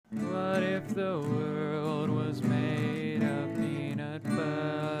if the world was made of peanut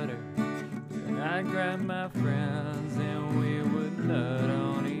butter, then I'd grab my friends and we would nut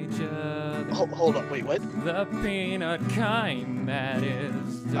on each other. Hold up, wait, what? The peanut kind, that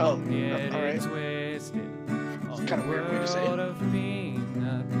is. Don't get all right. it twisted. It's kind of weird way to say World it. of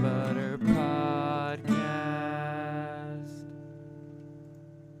Peanut Butter Podcast.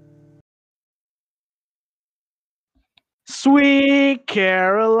 Sweet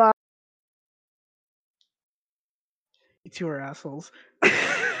Caroline. You two are assholes.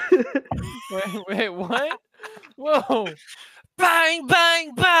 Wait, what? Whoa! Bang,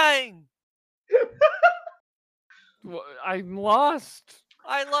 bang, bang! I'm lost.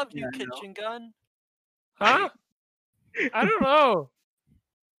 I love you, Yeah, I know. kitchen gun. Huh? I don't know.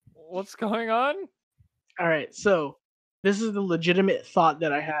 What's going on? All right, so this is the legitimate thought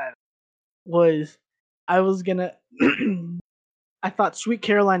that I had. Was I was gonna. I thought Sweet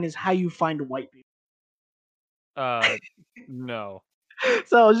Caroline is how you find white people. No.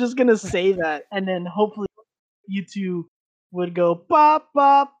 So I was just gonna say that, and then hopefully you two would go ba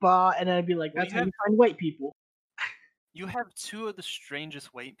ba ba, and then I'd be like, Well, "That's you how you find white people." You have two of the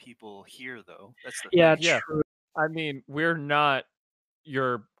strangest white people here, though. That's the Yeah, thing. Yeah. true. I mean, we're not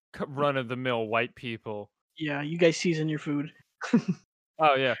your run-of-the-mill white people. Yeah, you guys season your food.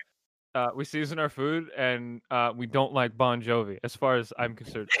 Oh, yeah. We season our food, and we don't like Bon Jovi, as far as I'm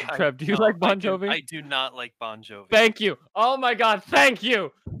concerned. Trev, do you No, like Bon Jovi? I do not like Bon Jovi. Thank you. Oh my God, thank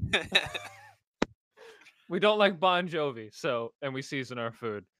you. We don't like Bon Jovi, and we season our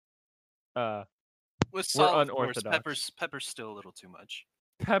food. With salt, of unorthodox. course. Pepper's still a little too much.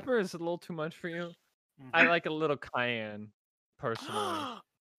 Pepper is a little too much for you. I like a little cayenne, personally.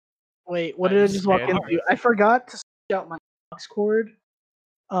 Wait, what I did I just walk understand. into? I forgot to switch out my aux cord,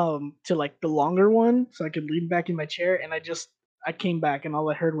 to like the longer one, so I could lean back in my chair. And I came back, and all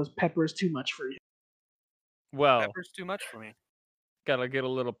I heard was "Pepper is too much for you." Well, Pepper's too much for me. gotta get a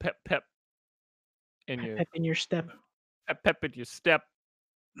little pep in you. Pep in your step. Pep in your step.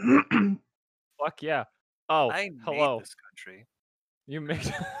 Fuck yeah. Oh, I hello. made this country. You made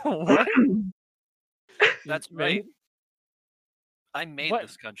what? That's You right. made- I made What?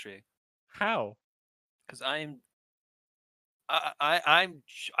 this country How? because I'm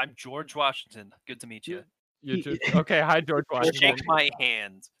George Washington. Good to meet you. You just okay? Hi, George Washington. Shake my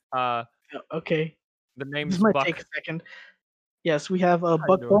hand. Okay, The name's this might Buck. take a second. Yes, we have Hi,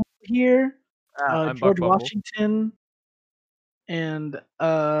 Buck George. Bumble here, I'm Buck George Bumble. Washington, and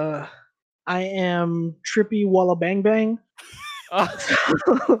I am Trippy Walla Bang Bang. So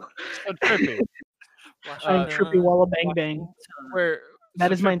trippy. I'm Trippy Walla Bang Bang. Where? That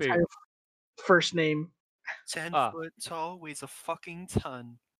so is my trippy. entire first name. 10 Ah. foot tall, weighs a fucking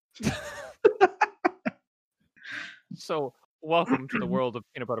ton. So, welcome to the World of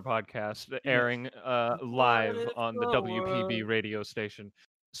Peanut Butter Podcast, airing live if on the the WPB world- radio station.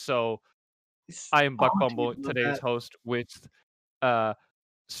 So, I am Buck Oh, Bumble, dude, love today's that. host with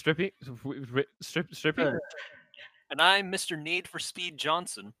Strippy. Strippy? And I'm Mr. Need for Speed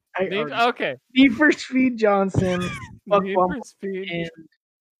Johnson. I Need, already- okay. Need for Speed Johnson Buck Need for Bumble Speed.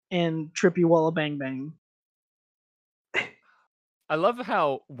 and Trippy Walla Bang Bang. I love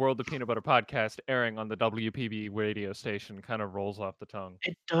how World of Peanut Butter Podcast airing on the WPB radio station kind of rolls off the tongue.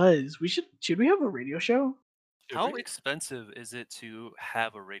 It does. Should we have a radio show? Should How we? expensive is it to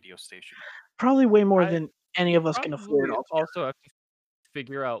have a radio station? Probably way more I- than any of us can afford. Probably Altogether. also have to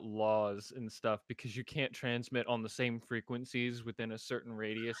figure out laws and stuff because you can't transmit on the same frequencies within a certain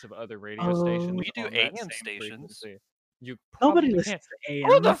radius of other radio Oh. stations. We do on that AM same stations. frequency. You Nobody probably listens can't.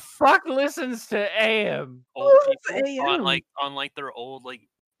 to Who the AM. fuck listens to AM? Old it's people on AM. like their old like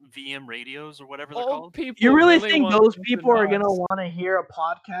VM radios or whatever they're Old called. people. You really think want those to people are gonna not- want to hear a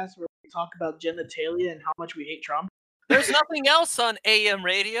podcast where we talk about genitalia and how much we hate Trump? There's nothing else on AM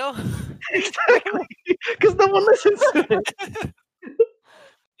radio. Exactly, because no one listens to it.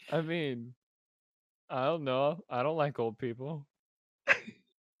 I mean, I don't know. I don't like old people.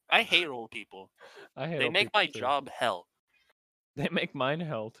 I hate old people. I hate They old make people my too. job hell. They make mine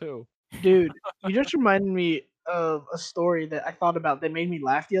hell too. Dude, you just reminded me of a story that I thought about that made me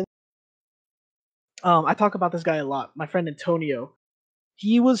laugh the other. I talk about this guy a lot. My friend Antonio.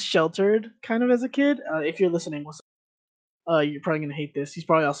 He was sheltered kind of as a kid. If you're listening, what's up? You're probably gonna hate this. He's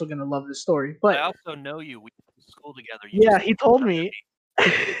probably also gonna love this story. But I also know you. We went to school together. You yeah, just he told me.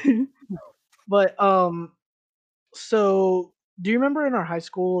 But so do you remember in our high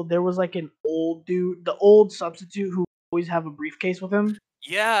school there was like an old dude, the old substitute who always have a briefcase with him?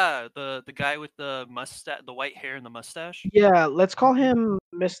 Yeah, the guy with the mustache, the white hair and the mustache. Yeah, let's call him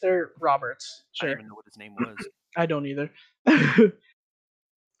Mr. Roberts. I don't Sure. even know what his name was. I don't either.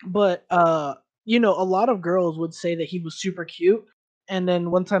 But you know, a lot of girls would say that he was super cute. And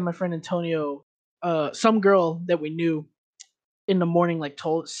then one time, my friend Antonio, some girl that we knew in the morning, like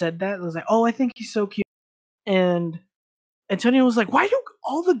said that it was like, "Oh, I think he's so cute." And Antonio was like, "Why do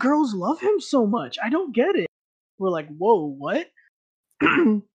all the girls love him so much? I don't get it." We're like, "Whoa, what?"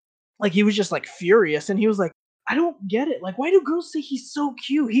 Like he was just like furious, and he was like, "I don't get it. Like, why do girls say he's so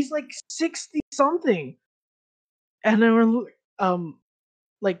cute? He's like 60 something." And then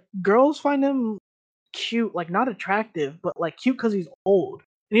like girls find him cute, like not attractive, but like cute because he's old.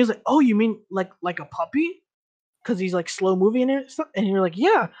 And he was like, "Oh, you mean like a puppy? Because he's like slow moving and stuff." And you're like,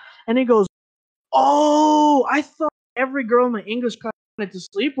 "Yeah." And he goes, "Oh, I thought every girl in my English class wanted to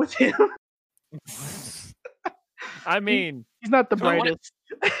sleep with him." I mean, He's not the So what- brightest.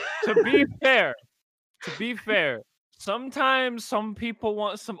 to be fair, sometimes some people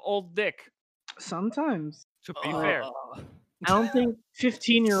want some old dick. Sometimes. To be fair, I don't think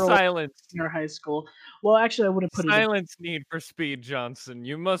 15-year-olds silence, in our high school. Well, actually, I wouldn't put it. silence, Need for Speed Johnson.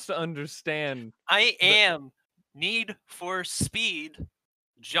 You must understand. I am Need for Speed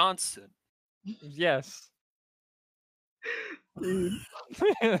Johnson. Yes. Dude.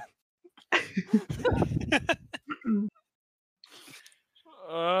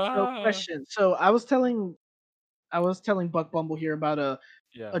 So, question. So I was telling Buck Bumble here about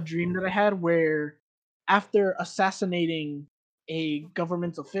Yeah. a dream that I had where, after assassinating a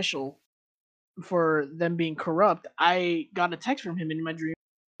government official for them being corrupt, I got a text from him in my dream,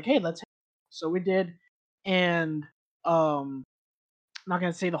 like, "Hey, let's." So we did, and I'm not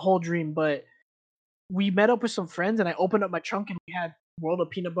gonna say the whole dream, but we met up with some friends, and I opened up my trunk, and we had World of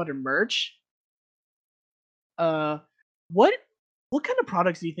Peanut Butter merch. What kind of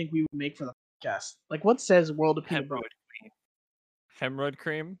products do you think we would make for the podcast? Like, what says World of Peanut Butter? Hemorrhoid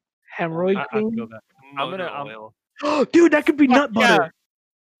cream. Hemorrhoid I cream? feel that. Motor I'm- oil. Dude, that could be nut yeah.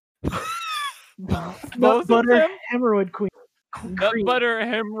 butter. Both Nut of butter, them? hemorrhoid queen. Nut butter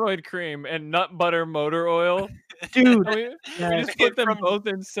hemorrhoid cream and nut butter motor oil. Dude, We yes. just put them From- both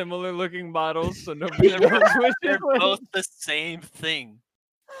in similar looking bottles so nobody knows which They're is which. both the same thing.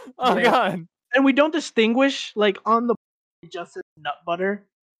 Oh Yeah. god. And we don't distinguish, like, on the it just says nut butter,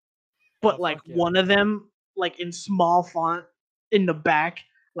 but Oh, like fuck yeah. one of them, like in small font in the back,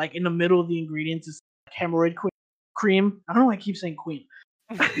 like in the middle of the ingredients, is hemorrhoid cream. I don't know why I keep saying queen.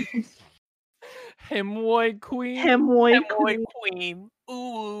 Hemorrhoid queen. Hemorrhoid Boy queen. queen.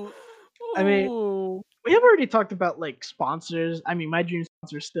 Ooh. I mean- Ooh. We have already talked about like sponsors. I mean, my dream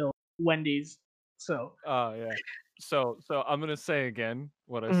sponsor is still Wendy's. So Oh yeah. So I'm gonna say again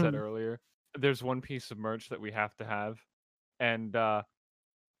what I said earlier. There's one piece of merch that we have to have, and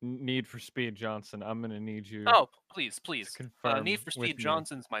Need for Speed Johnson. I'm gonna need you. Oh, please. confirm Need for with Speed me.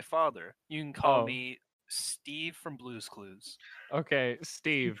 Johnson's my father. You can call Oh. me Steve from Blue's Clues. Okay,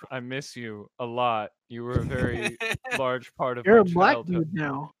 Steve, I miss you a lot. You were a very large part of you're my a black childhood. dude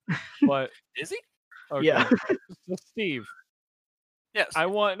now. But Is he? okay. Yeah. So Steve, Yes. I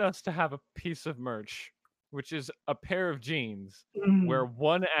want us to have a piece of merch, which is a pair of jeans Mm. where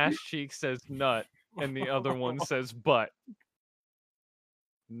one ass cheek says nut and the other one says butt.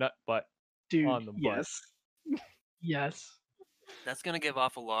 Nut butt. Dude, on the butt. yes. Yes. That's gonna give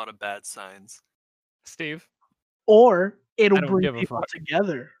off a lot of bad signs. Steve, Or it'll don't bring give a people fuck.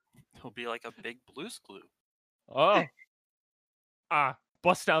 together. He'll be like a big Blue's Clue. oh,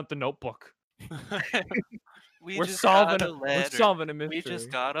 bust out the notebook. We're just solving got it. a We're letter. solving a mystery. We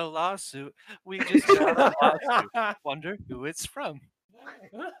just got a lawsuit. We just got a lawsuit. Wonder who it's from.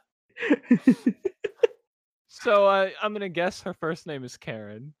 So I'm gonna guess her first name is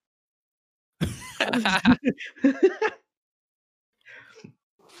Karen.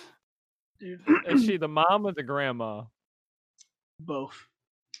 Dude, Is she the mom or the grandma? both.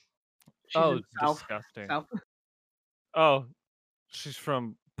 She's Oh, in South. disgusting. South. Oh, she's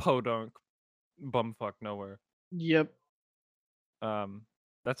from Podunk, bumfuck nowhere. Yep.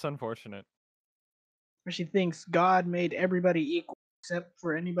 That's unfortunate. Where she thinks God made everybody equal except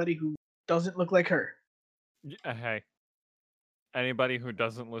for anybody who doesn't look like her. Hey, anybody who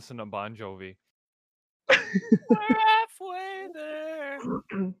doesn't listen to Bon Jovi. We're halfway there.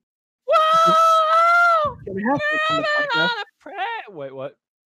 Can Whoa! we have him on the podcast? Wait, what?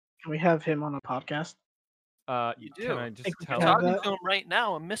 Can we have him on a podcast? You Can do. I just Think we tell can him? have Talking that? to him right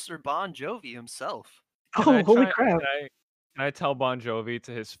now, Mr. Bon Jovi himself. Can I Holy try- crap. Can I tell Bon Jovi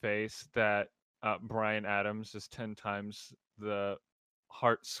to his face that Brian Adams is 10 times the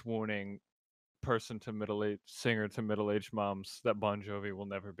heart swooning singer to middle-aged moms that Bon Jovi will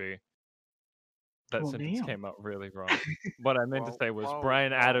never be. That Well, sentence damn. came out really wrong. What I meant to Whoa, say was whoa,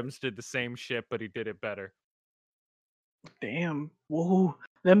 Brian whoa. Adams did the same shit, but he did it better. Damn. Whoa.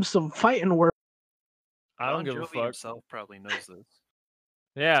 Them some fighting words. I don't Bon give a Jovi fuck. himself probably knows this.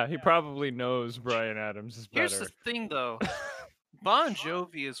 Yeah, he probably knows Brian Adams is Here's better. the thing, though. Bon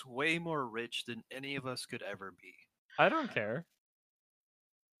Jovi is way more rich than any of us could ever be. I don't care.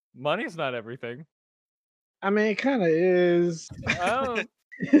 Money's not everything. I mean, it kind of is.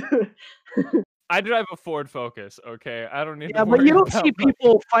 I drive a Ford Focus, okay? I don't need Yeah, to but worry you don't about see money.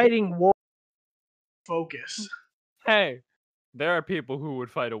 people fighting war. Focus. Hey, there are people who would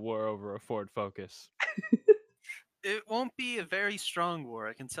fight a war over a Ford Focus. It won't be a very strong war,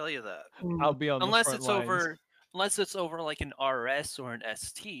 I can tell you that. I'll be on Unless the front it's lines. unless it's over like an RS or an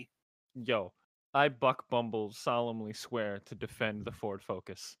ST. Yo, I Buck Bumble solemnly swear to defend the Ford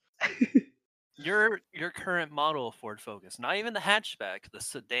Focus. Your current model of Ford Focus, not even the hatchback, the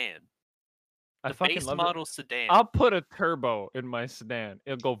sedan. I The fucking base love model sedan. I'll put a turbo in my sedan.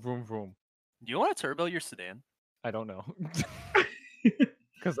 It'll go vroom vroom. Do you want to turbo your sedan? I don't know.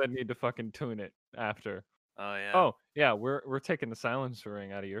 Because I need to fucking tune it after. Oh yeah. Oh, yeah, we're taking the silencer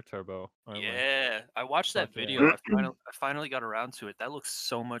ring out of your turbo, aren't we? Yeah, I watched that Fuck yeah. video. I finally got around to it. That looks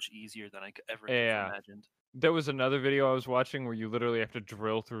so much easier than I ever could Yeah. have imagined. There was another video I was watching where you literally have to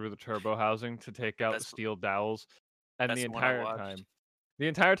drill through the turbo housing to take out the That's- steel dowels. And that's the the one I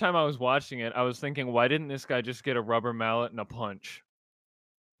entire time I was watching it, I was thinking, why didn't this guy just get a rubber mallet and a punch?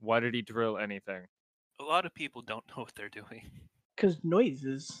 Why did he drill anything? A lot of people don't know what they're doing. Because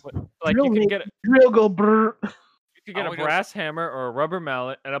noises. Like Drill you can make- get Drill go brr. you could get a wanna go- brass hammer or a rubber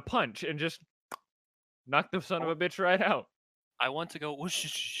mallet and a punch and just knock the son of a bitch right out. I want to go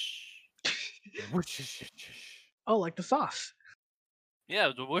whoosh. Oh, like the sauce.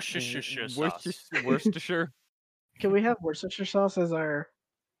 Yeah, the whoosh sauce. Worcestershire. Can we have Worcestershire sauce as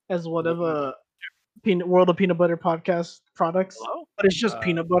one of World of Peanut Butter podcast products? Hello? But it's just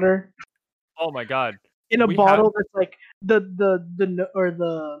peanut butter Oh my god. in a we bottle have- that's like the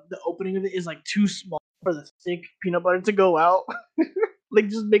opening of it is like too small for the thick peanut butter to go out. Like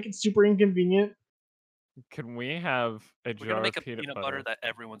just make it super inconvenient. Can we have a We're jar gonna of make a peanut butter that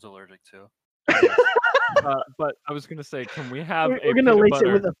everyone's allergic to. But I was gonna say, can we have We're gonna peanut lace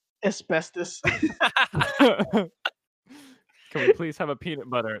butter? it with asbestos. Can we please have a peanut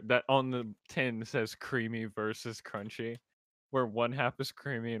butter that on the tin says creamy versus crunchy, where one half is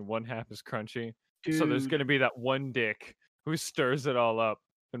creamy and one half is crunchy? So there's Dude. gonna be that one dick who stirs it all up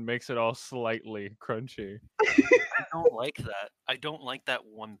and makes it all slightly crunchy. I don't like that. I don't like that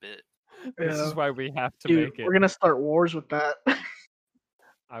one bit. This is Yeah. why we have to Dude, make it. we're gonna start wars with that.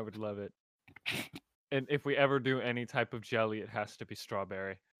 I would love it. And if we ever do any type of jelly, it has to be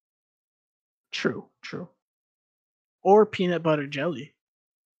strawberry. True. Or peanut butter jelly.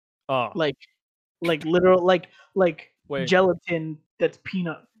 Oh, Like literal like wait. gelatin that's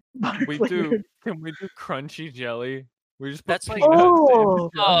peanut butter We flavored. do. Can we do crunchy jelly? We just put That's like- peanuts Oh!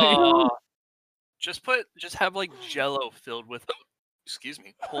 in jelly. Just have like Jello filled with, excuse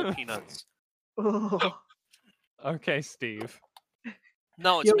me, whole peanuts. Oh. Okay, Steve.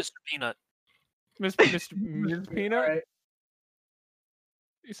 No, it's Yo. Mr. Peanut. Ms. Peanut? Alright.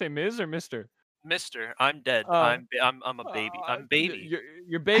 You say Ms. or Mister? Mister, I'm dead. Oh. I'm a baby. I'm baby.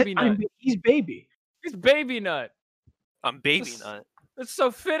 You're baby nut. He's baby. He's baby nut. I'm baby This- nut. That's so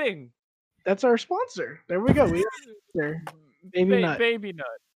fitting. That's our sponsor. There we go. We there. Baby nut. Baby nut.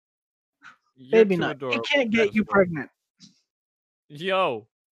 You're Baby too nut. adorable. It can't get you That's pregnant. Yo.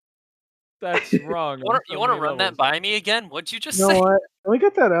 That's wrong. You on want so to many run that levels. by me again? What'd you just You know say? what? Can we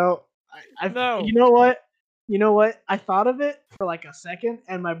get that out? No. You know what? You know what? I thought of it for like a second,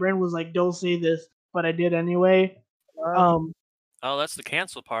 and my brain was like, "Don't say this," but I did anyway. Oh, that's the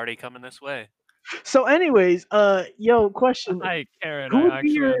cancel party coming this way. So, anyways, yo, question: Hi, Karen. Who I would be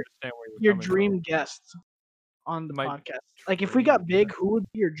actually your- understand where you're your coming dream from. guest on the My podcast? Like, if we got dream big, who would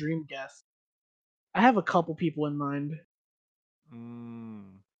be your dream guest? I have a couple people in mind.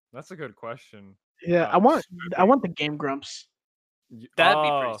 That's a good question. Yeah, I want the Game Grumps. That'd be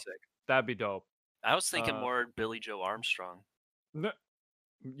pretty sick. That'd be dope. I was thinking Uh, more Billy Joe Armstrong. No,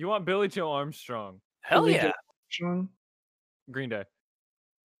 you want Billy Joe Armstrong? Hell Billy yeah. Joe Armstrong? Green Day.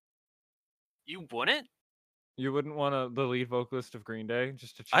 You wouldn't? You wouldn't want the lead vocalist of Green Day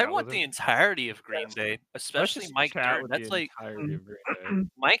just to chat I want with the him? entirety of Green Yes. Day, Let's especially just Mike chat Dirnt. with That's the like entirety of Green Day.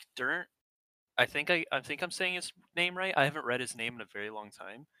 Mike Dirnt. I think I'm saying his name right. I haven't read his name in a very long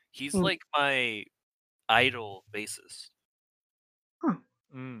time. He's Mm. like my idol bassist.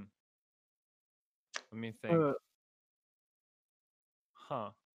 Mm. Let me think. Uh,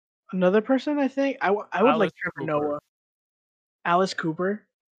 Huh. Another person, I think I would like Alice Trevor Cooper. Noah. Alice Cooper.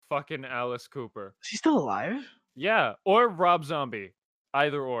 Fucking Alice Cooper. Is he still alive? Yeah, or Rob Zombie.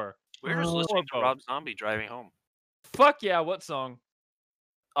 Either or. We were just Oh. listening to Or Rob Zombie driving home. Fuck yeah, what song?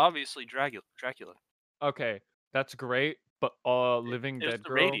 obviously Dracula. Okay, that's great, but Living There's Dead the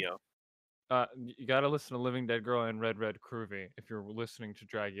Girl. radio. You gotta listen to Living Dead Girl and Red Red Groovy if you're listening to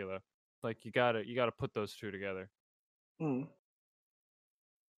Dragula. Like you gotta put those two together. Mm,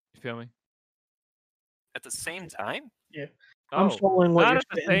 You feel me? At the same time? yeah. I'm Oh, following what not you're at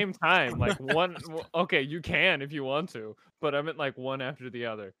the saying. same time. Like one. Okay, you can if you want to, but I meant like one after the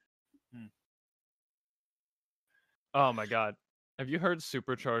other. Hmm. Oh my god, have you heard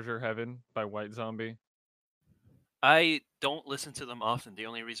Supercharger Heaven by White Zombie? I don't listen to them often. The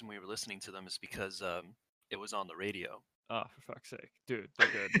only reason we were listening to them is because it was on the radio. Oh, for fuck's sake, dude, they're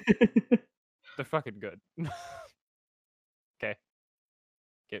good. They're fucking good. Okay.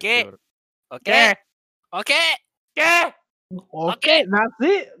 Get. Get. Okay. Okay. Get. Okay, that's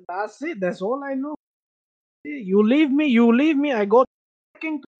it. That's it. That's all I know. You leave me. You leave me. I go.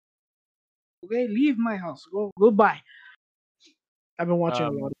 Okay, leave my house. Go. Goodbye. I've been watching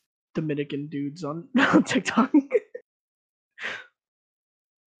a lot of Dominican dudes on, on TikTok.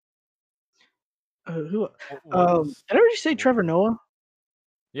 Who? What is? Did I already say Trevor Noah?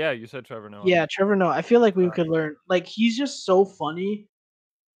 Yeah, you said Trevor Noah. Yeah, Trevor Noah. I feel like we could learn. Like, he's just so funny,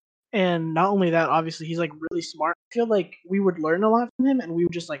 and not only that, obviously, he's like really smart. I feel like we would learn a lot from him, and we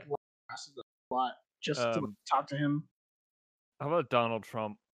would just like learn a lot just to like, talk to him. How about Donald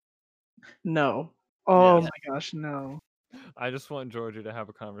Trump? No. Oh Yes. my gosh, no. I just want Georgia to have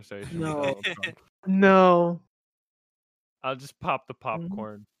a conversation No. with Donald Trump. No. I'll just pop the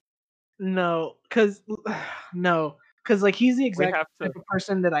popcorn. No, cause no, cause like he's the exact have to- type of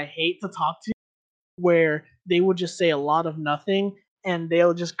person that I hate to talk to, where they will just say a lot of nothing and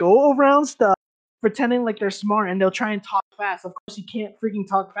they'll just go around stuff pretending like they're smart and they'll try and talk fast. Of course, he can't freaking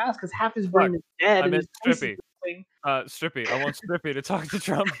talk fast because half his brain is dead. I and meant his voice is Strippy. missing. Strippy. I want Strippy to talk to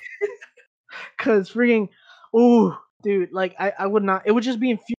Trump. Cause freaking, ooh, dude, like I would not. It would just be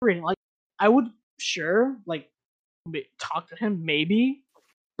infuriating. Like I would like talk to him maybe,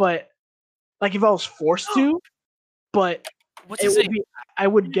 but like if I was forced to, but What's it his would name? be. I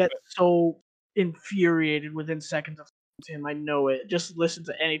would get so infuriated within seconds of talking to him. I know it. Just listen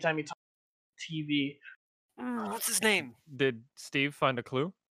to anytime he talks on TV. What's his name? Did Steve find a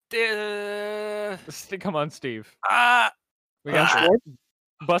clue? Come on, Steve. We got Schwartz? this.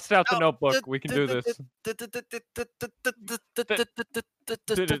 Bust out the notebook. We can do this.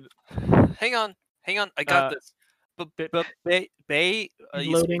 Hang on. I got this. He's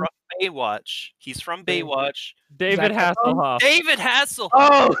Loading. from Baywatch. He's from Baywatch. David Zac Efron? Hasselhoff. David Hasselhoff.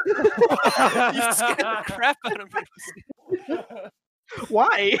 Oh, You scared the crap out of me.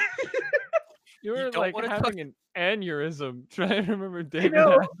 why? You were don't like wanna having an aneurysm trying to remember David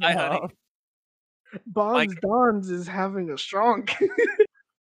know. Hi, honey. Hasselhoff. Bonds Dons is having a strong.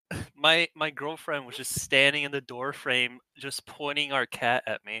 My girlfriend was just standing in the door frame, just pointing our cat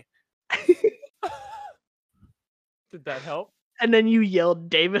at me. Did that help? And then you yelled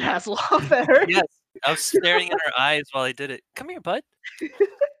David Hasselhoff at her. Yes, I was staring in her eyes while I did it. Come here, bud.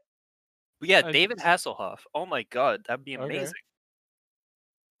 But yeah, I David Hasselhoff. Oh my god, that'd be Okay. amazing.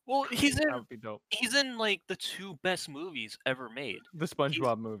 Well, he's That in would be dope. like the two best movies ever made. The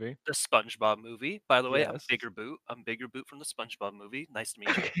SpongeBob movie. The SpongeBob movie. By the way, I'm Yes. Bigger Boot. I'm Bigger Boot from the SpongeBob movie. Nice to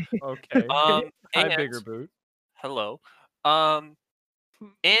meet you. Okay. Hi, and- Bigger Boot. Hello. And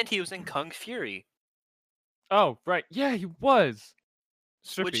he was in Kung Fury. Oh, right. Yeah, he was.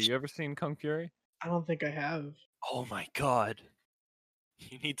 Strippy, Which- you ever seen Kung Fury? I don't think I have. Oh my god.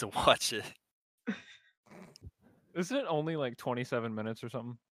 You need to watch it. Isn't it only like 27 minutes or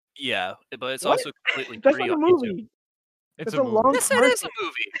something? Yeah, but it's What? also completely That's free not a on YouTube. movie. It's It's a a movie. long- Yes, it is a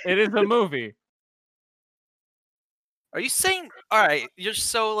movie. It is a movie. Are you saying? All right, you're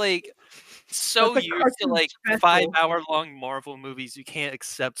so That's a used to cartoon like special. 5-hour-long Marvel movies. You can't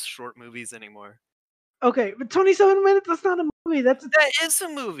accept short movies anymore. Okay, but 27 minutes, that's not a movie. That's a... That is a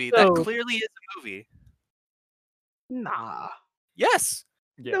movie. That No. clearly is a movie. Nah. Yes.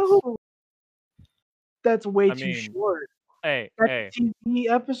 Yes. No. That's way I too mean, short. Hey, That's hey. a TV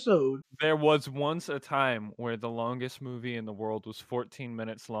episode. There was once a time where the longest movie in the world was 14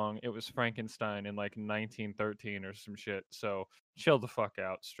 minutes long. It was Frankenstein in like 1913 or some shit. So chill the fuck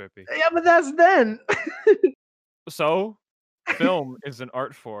out, Strippy. Yeah, but that's then. So, film is an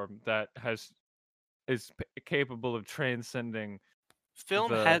art form that is capable of transcending. Film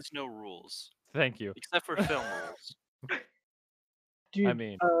The- has no rules Thank you. except for film rules. Dude, I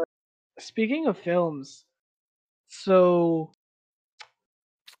mean, speaking of films, so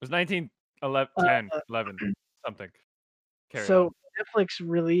it was 1911, 11, something. Carry so on. Netflix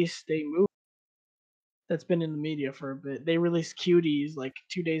released a movie that's been in the media for a bit. They released Cuties like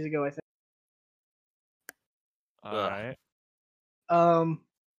 2 days ago, I think. All right.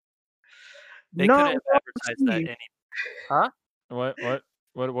 They Not couldn't have well advertised that received. any. Huh?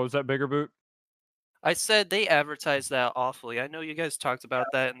 What was that, Bigger Boot? I said they advertised that awfully. I know you guys talked about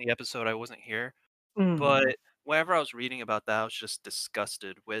that in the episode. I wasn't here, Mm, but whenever I was reading about that, I was just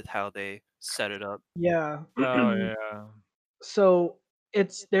disgusted with how they set it up. yeah. Oh yeah. So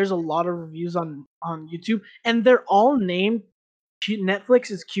there's a lot of reviews on YouTube, and they're all named.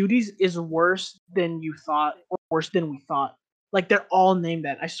 Netflix's Cuties is worse than you thought, or worse than we thought. Like they're all named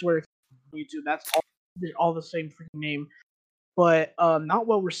that. I swear, if you go on YouTube, that's all. They're all the same freaking name, but not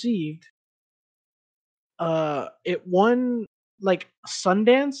well received. It won like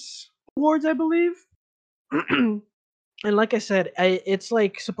Sundance Awards, I believe. And like I said, it's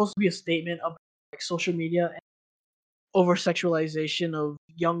like supposed to be a statement of like social media and over sexualization of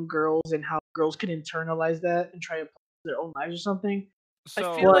young girls and how girls can internalize that and try to play their own lives or something. I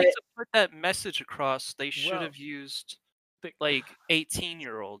So feel like to put that message across, they should Well, have used they- like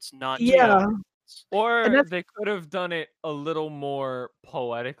 18-year-olds, not Yeah, 12. and or that's they could have done it a little more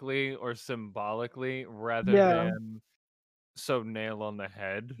poetically or symbolically rather yeah. than so nail on the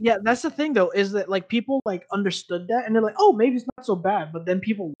head. Yeah, that's the thing though, is that like people like understood that and they're like, oh, maybe it's not so bad. But then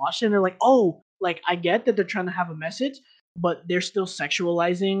people watch it and they're like, oh, like I get that they're trying to have a message, but they're still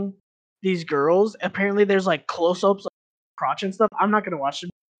sexualizing these girls. Apparently, there's like close-ups of crotch and stuff. I'm not gonna watch it.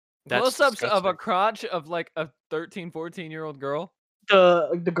 That's Close-ups of a disgusting. crotch of like a 13, 14-year-old girl.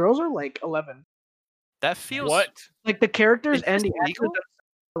 The girls are like 11. That feels What? Like the characters Is and this the actors legal?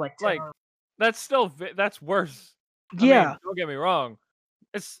 are like 10 Like or- that's still that's worse. I yeah, mean, don't get me wrong.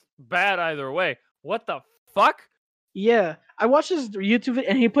 It's bad either way. What the fuck? yeah. I watched his YouTube video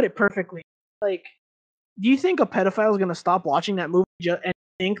and he put it perfectly. Like, do you think a pedophile is gonna stop watching that movie and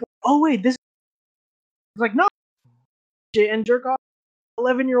think, oh wait, this is like no, and jerk off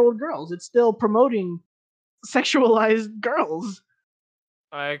 11-year-old girls? It's still promoting sexualized girls.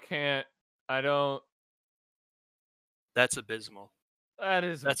 I can't. I don't. That's abysmal.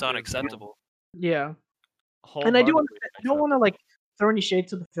 That's That's unacceptable. Yeah, and I do Wholeheartedly understand. I don't want to like throw any shade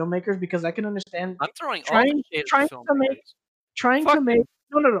to the filmmakers because I can understand I'm throwing all trying the shade trying at the to make filmmakers. trying Fuck to make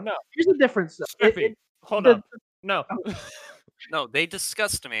no. No. Here's the difference. Though. Spiffy. Hold the- up. No. No, they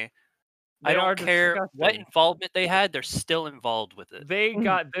disgust me. They I are don't care what disgusting. involvement they had, they're still involved with it. They Mm.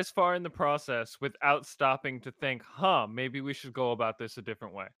 got this far in the process without stopping to think, maybe we should go about this a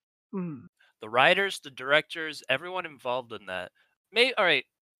different way. Mm, The writers, the directors, everyone involved in that. All right.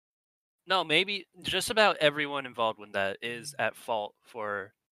 No, maybe just about everyone involved in that is at fault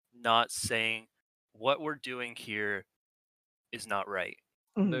for not saying what we're doing here is not right.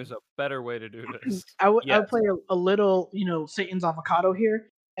 mm. There's a better way to do this. I would Yes. play a little, Satan's avocado here,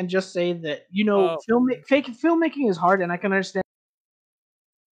 and just say that Oh. filmmaking is hard, and I can understand.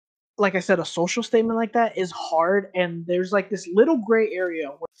 Like I said, a social statement like that is hard, and there's like this little gray area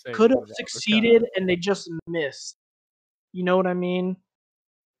where Say could have avocado. succeeded and they just missed. You know what I mean?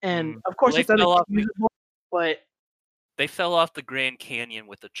 And of course, They it's fell off unexcusable, but They fell off the Grand Canyon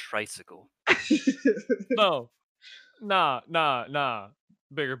with a tricycle. No. Nah.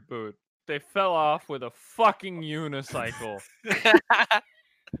 Bigger boot. They fell off with a fucking unicycle.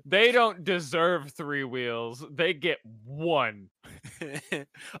 They don't deserve 3 wheels. They get 1.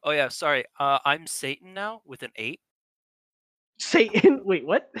 Oh yeah, sorry. I'm Satan now with an 8. Satan. Wait,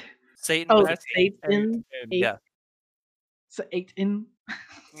 what? Satan Oh, with an that's 8. Satan. And Yeah. Satan.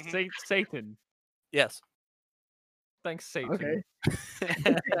 Mhm. Satan. Yes. Thanks, Satan.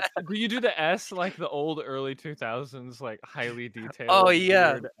 Okay. Do you do the S like the old early 2000s, like highly detailed? Oh,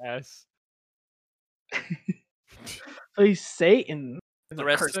 yeah. weird S. So he's Satan. The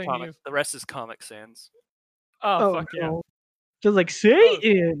rest is Cursing comic. you. The rest is Comic Sans. Oh, fuck yeah. no. Just like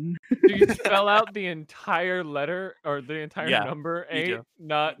Satan. Do you spell out the entire letter or the entire Yeah, number you 8? do.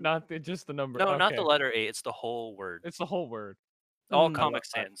 Not just the number. No, not the Okay. letter 8. It's the whole word. It's the whole word. All Mm. Comic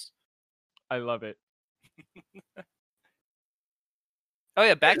Sans. I love it. Oh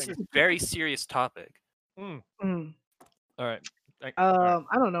yeah, back to this very serious topic. Mm. All right. All right.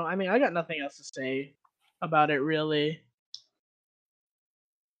 I don't know. I mean, I got nothing else to say about it really.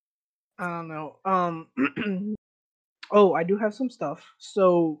 I don't know. Oh, I do have some stuff.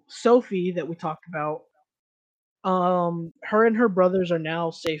 So Sophie that we talked about, her and her brothers are now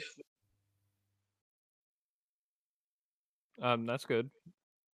safe. That's good.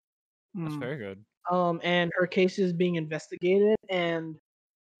 That's Mm. very good. And her case is being investigated, and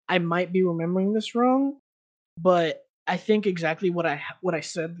I might be remembering this wrong, but I think exactly what I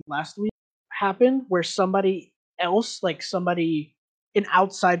said last week happened, where somebody else, like an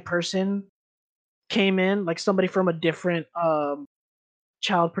outside person, came in, like somebody from a different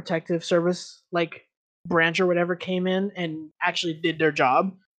child protective service, like branch or whatever, came in and actually did their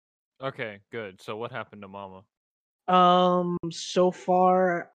job. Okay, good. So what happened to Mama? So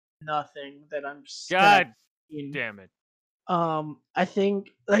far nothing that I've God seen. damn it. I think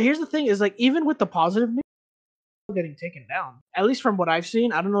here's the thing is like even with the positive news getting taken down. At least from what I've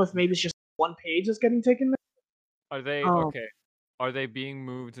seen, I don't know if maybe it's just one page that's getting taken down. Are they Um, okay? Are they being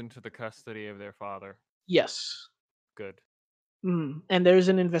moved into the custody of their father? yes. Good. And there's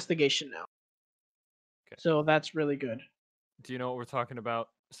an investigation now. Okay. So that's really good. Do you know what we're talking about,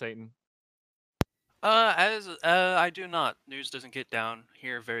 Satan? I do not. News doesn't get down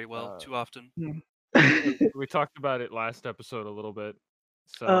here very well too often. We talked about it last episode a little bit.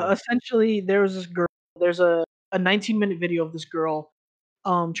 So Essentially, there was this girl. There's a 19-minute video of this girl,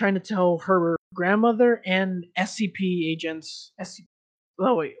 trying to tell her grandmother and SCP agents.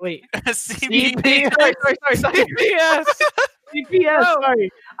 Oh wait. CP. Sorry. CPS. CPS. No, Sorry.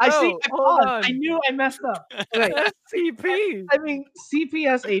 I see. no, I hold paused. on. I knew I messed up. Okay. SCP. I mean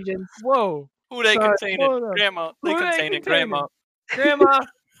CPS agents. Whoa. Who they Sorry, containing? hold on. Grandma. They Who they containing grandma. Grandma.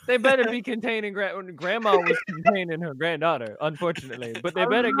 They better be containing grandma was containing her granddaughter, unfortunately. But they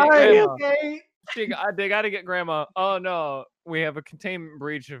better get Sorry, grandma. okay. They gotta get grandma. Oh no, we have a containment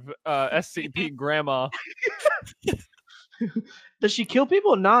breach of SCP grandma. Does she kill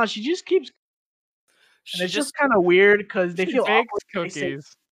people? Nah, she just keeps. And She it's just just kind of weird because they She feel bakes awkward when they say-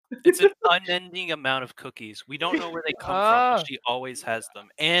 cookies. it's an unending amount of cookies. We don't know where they come from, but she always has them.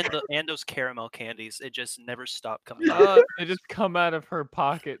 And those caramel candies, it just never stop coming out. They just come out of her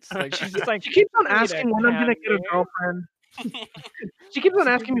pockets. Like she's just like She keeps on "Eat a asking when I'm gonna get a candy." girlfriend. She keeps on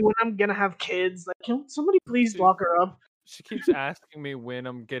asking me when I'm gonna have kids. Like, can somebody please She- lock her up? She keeps asking me when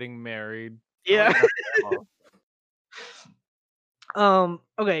I'm getting married. Yeah. Oh, grandma.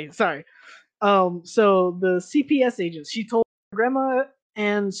 Okay. Sorry. So the CPS agents, she told her grandma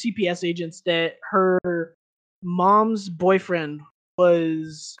and CPS agents that her mom's boyfriend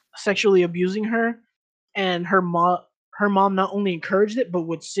was sexually abusing her, and her mom not only encouraged it but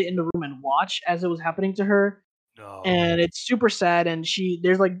would sit in the room and watch as it was happening to her. No. And it's super sad. And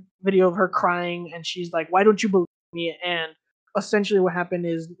there's like video of her crying, and she's like, "Why don't you believe me?" And essentially, what happened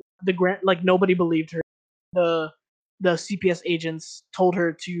is nobody believed her. The CPS agents told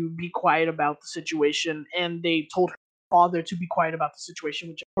her to be quiet about the situation, and they told her father to be quiet about the situation,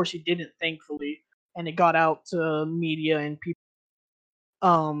 which of course he didn't, thankfully. And it got out to media and people,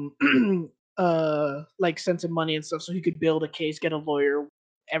 like sent him money and stuff so he could build a case, get a lawyer,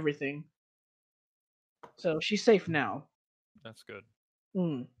 everything. So she's safe now. That's good.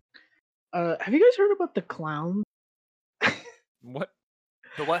 Have you guys heard about the clown? What?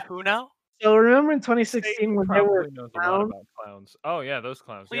 The what? Who now? So remember in 2016 Satan when there were probably knows a lot clowns? about clowns. Oh yeah, those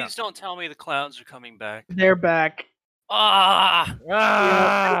clowns. Please don't tell me the clowns are coming back. They're back. Ah! Yeah.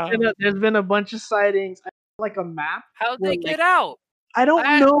 Ah! There's been a bunch of sightings. I like a map. How'd where, they get out? I don't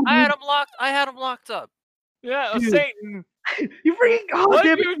know. I had dude. them locked. I had them locked up. Yeah, Dude. Satan. You freaking What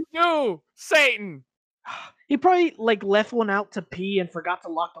damn did it. you do, Satan? He probably like left one out to pee and forgot to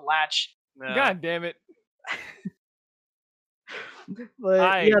lock the latch. No. God damn it.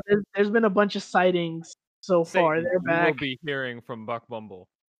 But yeah, there's been a bunch of sightings so far. Satan, They're you back. will be hearing from Buck Bumble.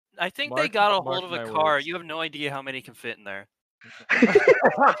 I think they got a hold of a car. You have no idea how many can fit in there.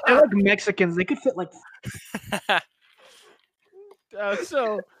 They're like Mexicans. They could fit like.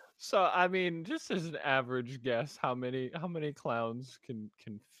 So I mean, just as an average guess, how many clowns can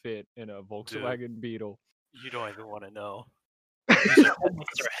fit in a Volkswagen Beetle? You don't even want to know. These are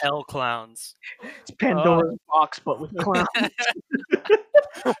hell clowns. It's Pandora's box, but with clowns.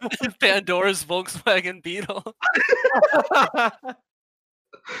 Pandora's Volkswagen Beetle.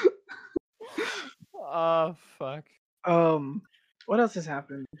 Oh fuck. What else has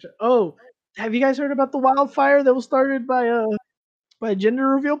happened? Oh, have you guys heard about the wildfire that was started by a gender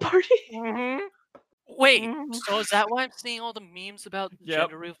reveal party? Mm-hmm. Wait, so is that why I'm seeing all the memes about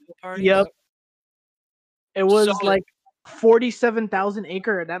gender reveal parties? Yep. It was So- like 47,000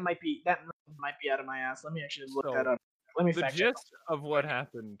 acre. That might be out of my ass. Let me actually look that up. Let me The fact check. gist of what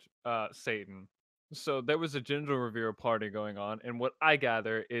happened, Satan. So there was a gender reveal party going on, and what I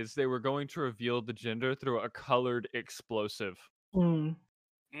gather is they were going to reveal the gender through a colored explosive. Mm.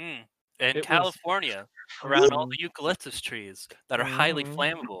 In It was- California, around all the eucalyptus trees that are highly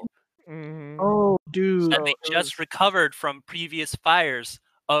flammable. Oh, dude. And they So it just was- recovered from previous fires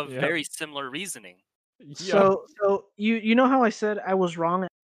of Yep. very similar reasoning. So you know how I said I was wrong at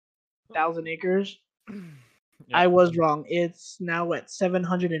 1,000 acres? I was wrong. It's now at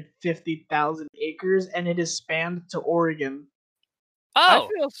 750,000 acres, and it is spanned to Oregon. I Oh,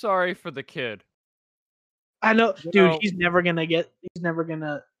 feel sorry for the kid. I know, You dude. know- He's never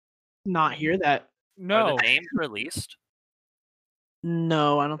gonna not hear that. are No, the names released?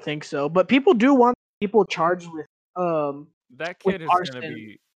 No, I don't think so. But people do want people charged That with kid is gonna arson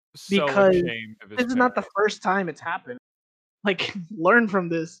be so because ashamed of his this is not the parents. first time it's happened. Like, learn from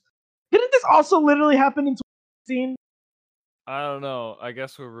this. Didn't this also literally happen in 2016? I don't know. I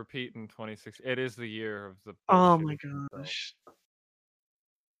guess we're repeating 26. It is the year of the Oh bullshit. my So. gosh.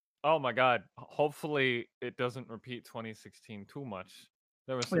 Oh my god. Hopefully it doesn't repeat 2016 too much.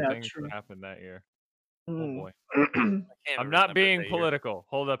 There were some Yeah, things true. that happened that year. Oh Mm. boy. I can't I'm even not remember being that year. political.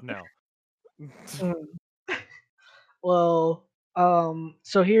 Hold up now. Mm. Well,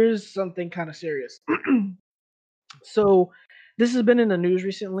 so here's something kind of serious. So this has been in the news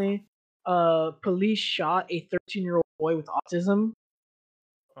recently. Police shot a 13-year-old boy with autism.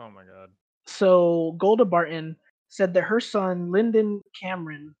 Oh my god. So Golda Barton said that her son, Lyndon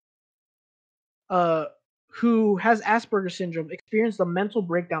Cameron, uh, who has Asperger's syndrome, experienced a mental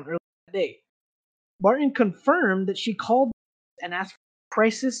breakdown earlier that day. Barton confirmed that she called and asked for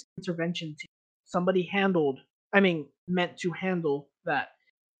crisis intervention team. Somebody meant to handle that.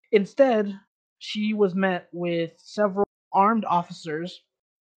 Instead, she was met with several armed officers.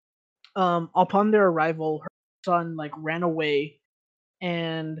 Upon their arrival, her son ran away,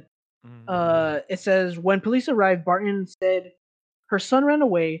 and it says when police arrived, Barton said her son ran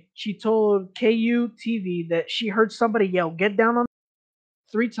away. She told KUTV that she heard somebody yell, "Get down on!"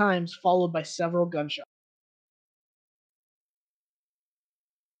 3 times, followed by several gunshots.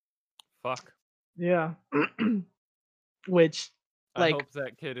 Fuck. Yeah. Which, I like, hope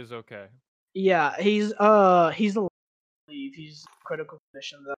that kid is okay. yeah, he's alive. He's critical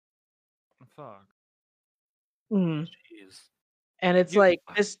condition though. Fuck. Mhm. Jeez. And it's You- like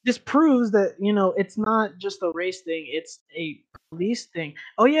this proves that it's not just a race thing; it's a police thing.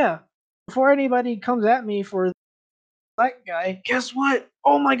 Oh yeah, before anybody comes at me for the black guy, guess what?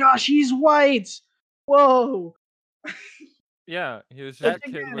 Oh my gosh, he's white. Whoa! Yeah, he was Which just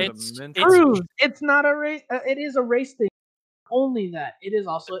a kid again with a It's mental. proves it's not a race. It is a race thing. Only that it is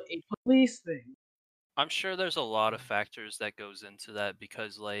also a police thing. I'm sure there's a lot of factors that goes into that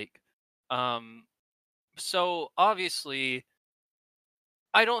because um so obviously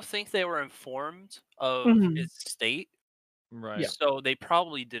I don't think they were informed of Mhm. his state, Right. Yeah. so they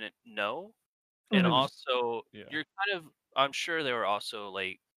probably didn't know. And Mhm. also Yeah. you're kind of I'm sure they were also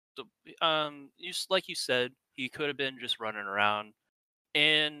like you said, he could have been just running around.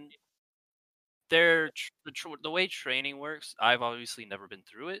 And the way training works, I've obviously never been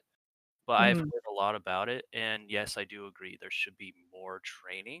through it, but I've Mhm. heard a lot about it, and yes, I do agree there should be more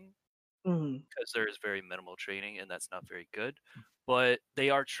training Mhm. because there is very minimal training, and that's not very good. But they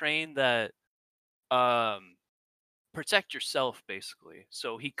are trained that um, protect yourself, basically.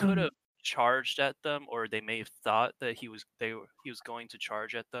 So he could Mhm. have charged at them, or they may have thought that he was going to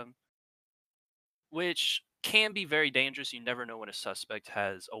charge at them, which can be very dangerous. You never know when a suspect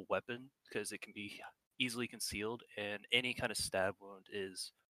has a weapon because it can be easily concealed, and any kind of stab wound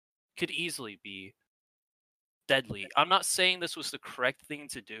is could easily be deadly. I'm not saying this was the correct thing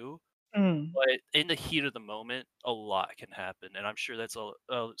to do, Mhm. but in the heat of the moment, a lot can happen, and I'm sure that's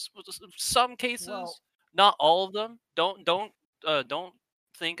some cases, Well, not all of them. Don't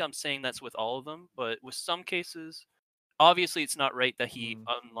think I'm saying that's with all of them, but with some cases, obviously it's not right that he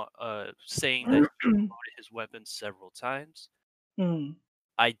saying that he unloaded his weapon several times. Mhm.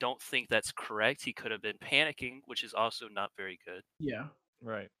 I don't think that's correct. He could have been panicking, which is also not very good. Yeah.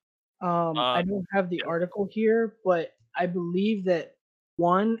 right. I don't have the Yeah. article here, but I believe that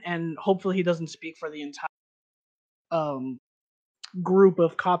one, and hopefully he doesn't speak for the entire um group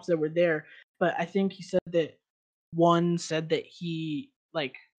of cops that were there, but I think he said that one said that he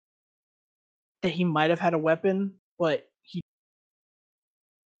might have had a weapon, but he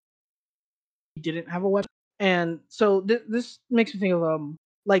didn't have a weapon. And so this makes me think of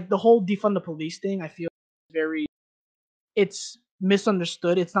like the whole defund the police thing. I feel very it's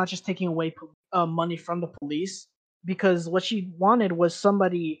misunderstood. It's not just taking away money from the police, because what she wanted was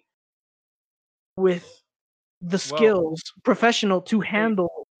somebody with the Well, skills, professional, to they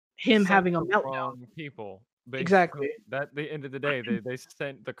handle him sent having a the meltdown. wrong people. Exactly. Basically, at the end of the day, they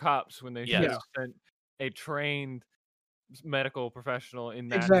sent the cops when they should Yeah. Yes. have sent a trained medical professional in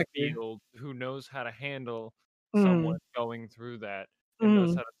that Exactly. field who knows how to handle Mhm. someone going through that and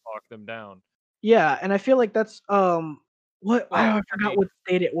knows Mhm. how to talk them down. Yeah, and I feel like that's what Well, I I forgot mean, what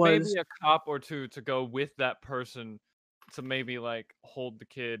state it was. maybe a cop or two to go with that person to maybe like hold the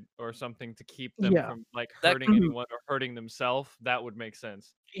kid or something to keep them Yeah. from like That hurting Mhm. anyone or hurting themselves. That would make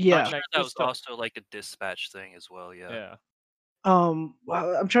sense. I'm Not Yeah. sure like that was just to, also like a dispatch thing as well. Yeah. yeah.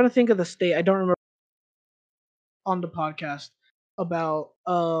 Well, I'm trying to think of the state. I don't remember on the podcast about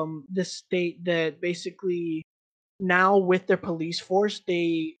this state that basically now with their police force,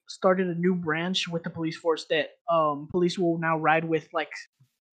 they started a new branch with the police force that police will now ride with like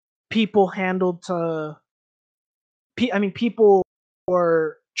people handled to people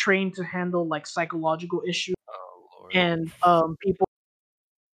were trained to handle like psychological issues, Oh Lord. and people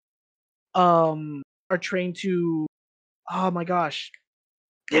are trained to, oh my gosh,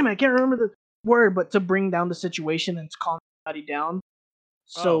 damn it, I can't remember the word, but to bring down the situation and to calm everybody down.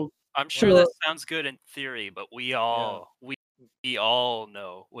 So I'm sure so that sounds good in theory, but we all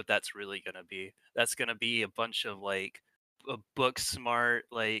know what that's really gonna be. That's gonna be a bunch of like book smart,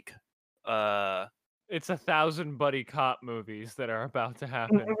 like It's 1,000 buddy cop movies that are about to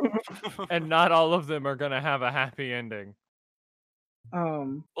happen, and not all of them are gonna have a happy ending.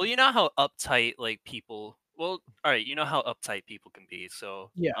 well, you know how uptight like people. Well, all right, you know how uptight people can be.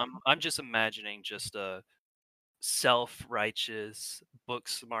 So yeah. I'm just imagining just a self-righteous, book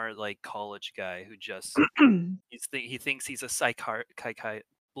smart like college guy who just he thinks he's a psychiatrist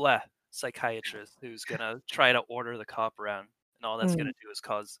who's gonna try to order the cop around, and all that's gonna do is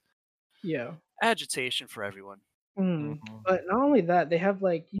cause Yeah. agitation for everyone. But not only that, they have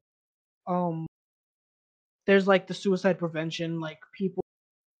like um there's like the suicide prevention, like people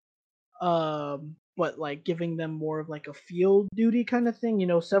what, like giving them more of like a field duty kind of thing.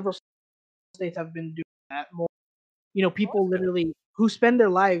 Several states have been doing that more. People that's good. literally who spend their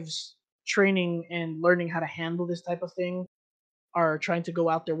lives training and learning how to handle this type of thing are trying to go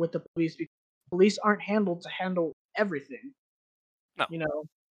out there with the police, because police aren't handled to handle everything. No, You know.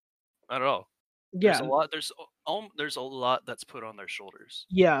 not at all. There's a Yeah. lot. There's a lot that's put on their shoulders.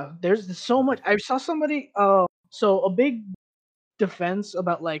 Yeah, there's so much. I saw somebody so a big defense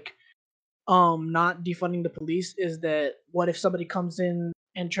about like not defunding the police is that what if somebody comes in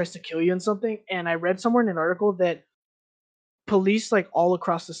and tries to kill you in something? And I read somewhere in an article that police like all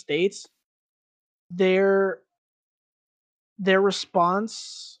across the states, their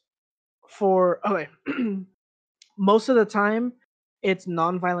response for okay, most of the time it's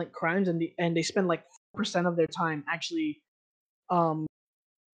non-violent crimes, and they spend like 4% of their time actually um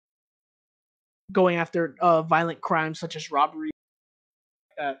going after violent crimes such as robbery,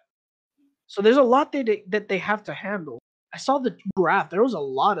 like that. So there's a lot that they have to handle. I saw the graph. There was a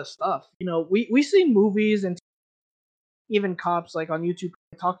lot of stuff. We see movies and even cops like on YouTube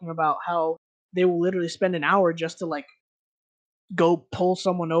talking about how they will literally spend an hour just to like go pull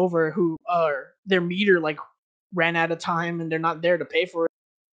someone over who their meter like ran out of time and they're not there to pay for it.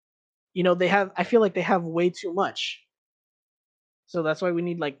 I feel like they have way too much. So that's why we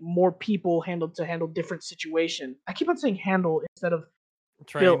need like more people to handle different situation. I keep on saying handle instead of built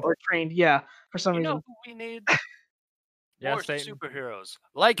Trained. or trained. Yeah, for some You reason. know who we need? Yeah, More Satan. superheroes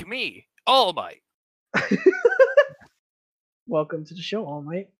like me, All Might. Welcome to the show, All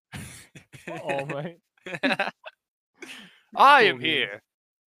Might. All right. I am Cool, dude. here.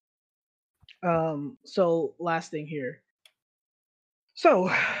 So last thing here. So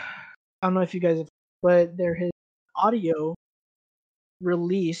I don't know if you guys have, but there is audio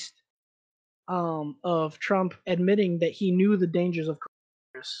released of Trump admitting that he knew the dangers of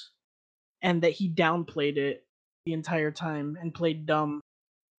coronavirus and that he downplayed it the entire time and played dumb.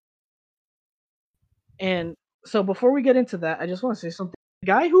 And so before we get into that, I just want to say something. The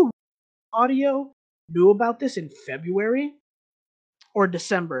guy who audio knew about this in February or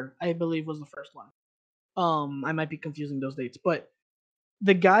December, I believe was the first one. I might be confusing those dates, but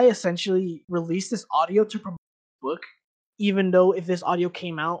the guy essentially released this audio to promote his book, even though if this audio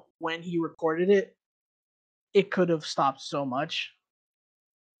came out when he recorded it, it could have stopped so much.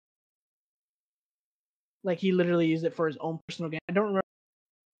 Like he literally used it for his own personal gain. I don't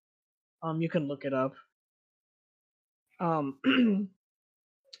remember. You can look it up.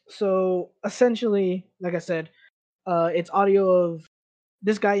 So essentially, like I said, it's audio of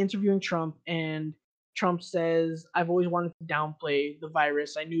this guy interviewing Trump, and Trump says, "I've always wanted to downplay the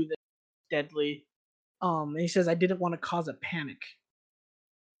virus. I knew that it's deadly." And he says, "I didn't want to cause a panic."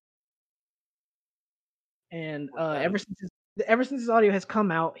 And ever since his audio has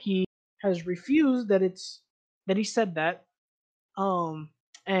come out, he has refused that he said that.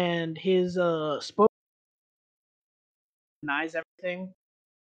 And his spoke denies everything.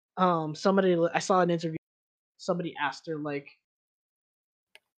 Somebody I saw an interview. Somebody asked her like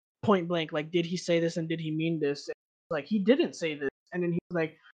point blank, like, did he say this and did he mean this? And like he didn't say this, and then he was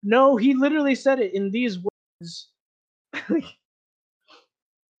like, no, he literally said it in these words.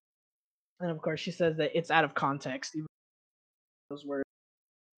 And of course, she says that it's out of context, even those words.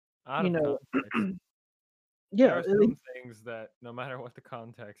 Out of context. Yeah, There are some things that, no matter what the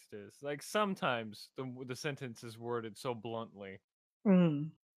context is, like sometimes the sentence is worded so bluntly. Mm.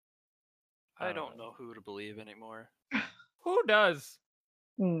 I don't know who to believe anymore. Who does?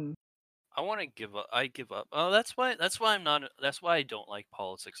 Hmm. I want to give up. I give up. Oh, that's why. That's why I'm not. That's why I don't like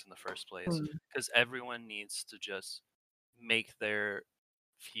politics in the first place. Hmm. Because everyone needs to just make their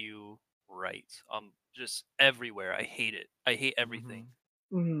view right. Just everywhere. I hate it. I hate everything.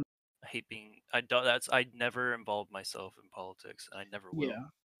 Hmm. I hate being. I don't. That's. I never involved myself in politics, and I never will.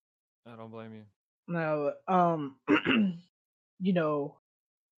 Yeah. I don't blame you. Now, you know,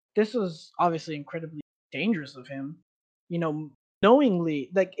 this was obviously incredibly dangerous of him. You know, knowingly,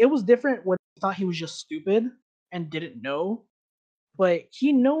 like it was different when he thought he was just stupid and didn't know, but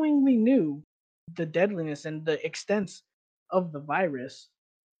he knowingly knew the deadliness and the extent of the virus,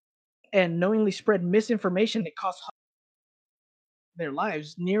 and knowingly spread misinformation that cost their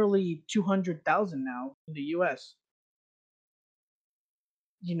lives, nearly 200,000 now in the U.S.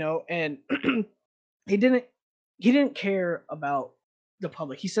 You know, and he didn't he didn't care about the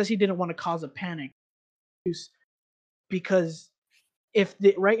public. He says he didn't want to cause a panic because if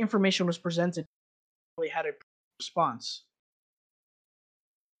the right information was presented, he had a response.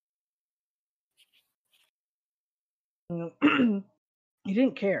 You know, he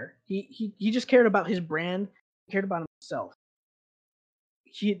didn't care. He just cared about his brand. He cared about himself.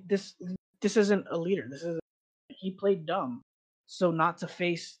 He this isn't a leader. This is he played dumb, so not to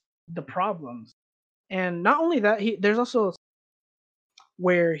face the problems. And not only that, there's also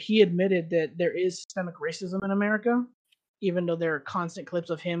where he admitted that there is systemic racism in America, even though there are constant clips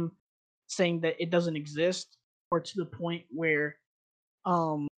of him saying that it doesn't exist, or to the point where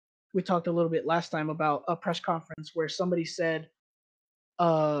um we talked a little bit last time about a press conference where somebody said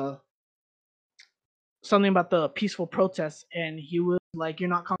uh something about the peaceful protests, and he was like, "You're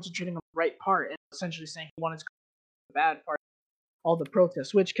not concentrating on the right part," and essentially saying he wanted to the bad part, all the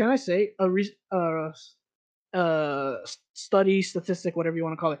protests. Which can I say study, statistic, whatever you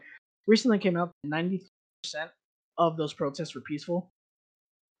want to call it, recently came out that 93% of those protests were peaceful,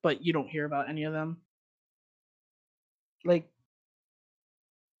 but you don't hear about any of them. Like,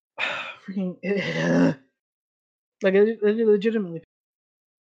 freaking, like, legitimately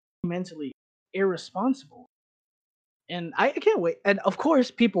mentally irresponsible. And I can't wait. And of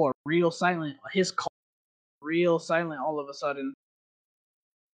course, people are real silent. His call, real silent all of a sudden.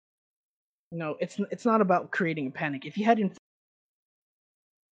 You know, it's not about creating a panic. If he hadn't,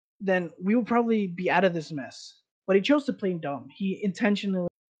 then we would probably be out of this mess. But he chose to play dumb. He intentionally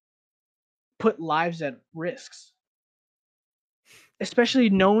put lives at risks, especially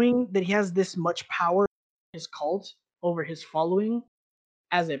knowing that he has this much power in his cult over his following,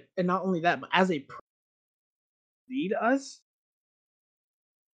 and not only that, but as a lead us.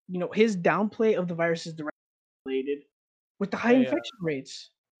 You know, his downplay of the virus is directly related with the high Hey, infection rates.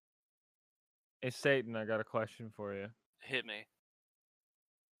 hey, Satan, I got a question for you. Hit me.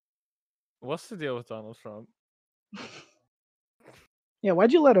 What's the deal with Donald Trump? Yeah,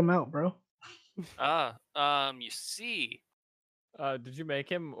 why'd you let him out, bro? You see, Did you make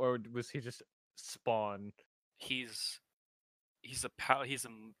him, or was he just spawn? he's he's a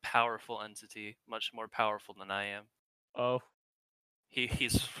powerful entity, much more powerful than I am. Oh,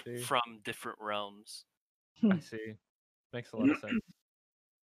 He's see. from different realms. I see. Makes a lot of sense.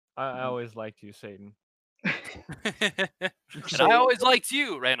 I always liked you, Satan. And So- I always liked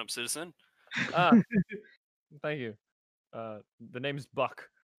you, random citizen. Ah, thank you. The name's Buck.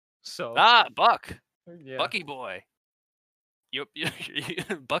 So Buck, yeah. Bucky boy. You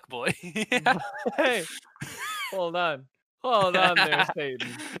Buck boy. Hey, hold on there,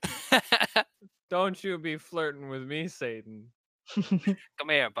 Satan. Don't you be flirting with me, Satan. Come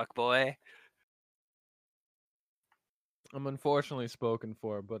here, Buck boy. I'm unfortunately spoken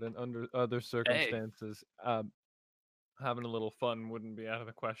for, but in under other circumstances, having a little fun wouldn't be out of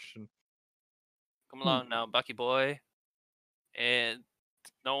the question. Come along now, Bucky boy. And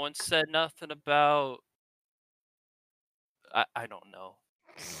no one said nothing about. I don't know.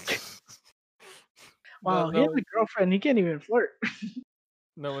 Wow, no, he has a girlfriend. He can't even flirt.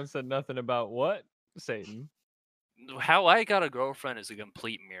 no one said nothing about what, Satan? How I got a girlfriend is a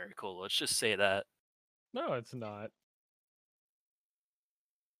complete miracle. Let's just say that. No, it's not.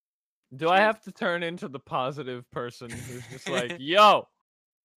 Do I have to turn into the positive person who's just like, yo,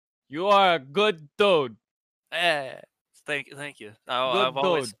 you are a good dude. Thank you. Good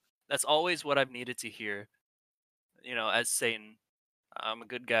dude. That's always what I've needed to hear. You know, as Satan, I'm a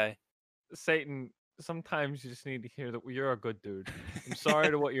good guy. Satan, sometimes you just need to hear that you're a good dude. I'm sorry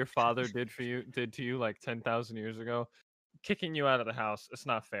to what your father did to you like 10,000 years ago. Kicking you out of the house, it's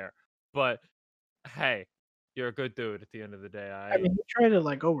not fair. But hey, you're a good dude at the end of the day. I mean, he tried to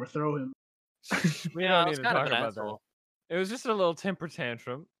like overthrow him. We Yeah, I don't was need to kind of talk an about that. asshole. It was just a little temper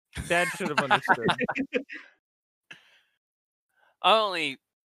tantrum. Dad should have understood. I only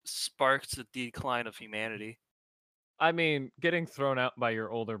sparked the decline of humanity. I mean, getting thrown out by your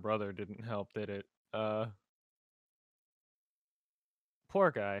older brother didn't help, did it?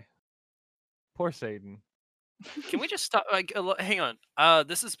 Poor guy. Poor Satan. Can we just stop? Like, hang on.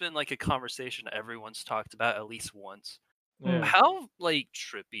 This has been like a conversation everyone's talked about at least once. Yeah. How like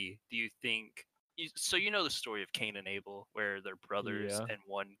trippy do you think? So you know the story of Cain and Abel, where they're brothers Yeah. and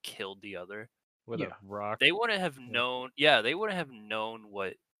one killed the other. With Yeah. a rock. They wouldn't have Yeah. known. Yeah, they wouldn't have known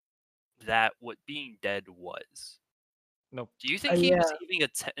what being dead was. Nope. Do you think he was Yeah.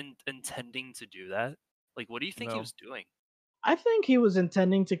 even intending to do that? Like, what do you think he No. was doing? I think he was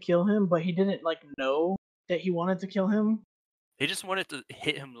intending to kill him, but he didn't like know that he wanted to kill him. He just wanted to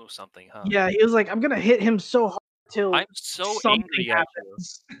hit him with something, huh? Yeah, he was like, I'm gonna hit him so hard till I'm so something angry at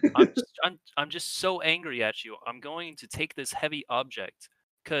you. happens. I'm just so angry at you. I'm going to take this heavy object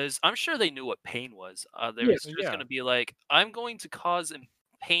because I'm sure they knew what pain was. They Yeah. was just Yeah. going to be like, I'm going to cause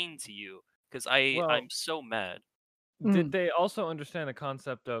pain to you because Well, I'm so mad. did they also understand the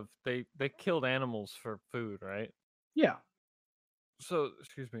concept of they killed animals for food, right? Yeah. So,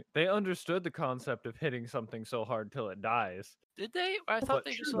 excuse me. They understood the concept of hitting something so hard till it dies. Did they? I thought But-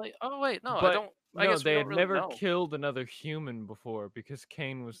 they just like, oh wait, no, I but don't. I no, guess we they don't had really never know. killed another human before because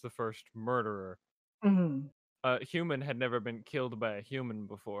Cain was the first murderer. Mhm. A human had never been killed by a human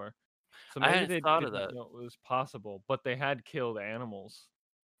before. So I maybe hadn't they thought of didn't that. know it was possible, but they had killed animals.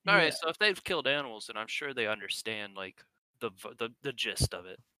 All right, Yeah. so if they've killed animals, then I'm sure they understand like the gist of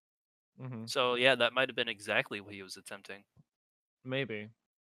it. Hmm. So yeah, that might have been exactly what he was attempting. Maybe.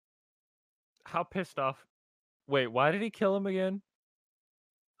 How pissed off? Wait, why did he kill him again?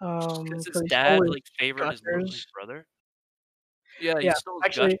 Because his 'Cause he dad stole his like favored his little gushers. brother. Yeah, he Yeah, stole his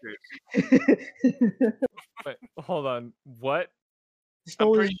actually, gushers. Wait, hold on. What? he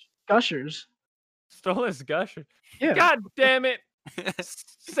stole his pretty- gushers. Stole his gusher. Yeah. God damn it,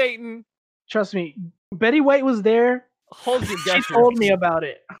 Satan! Trust me, Betty White was there. Hold your She gushers. told me about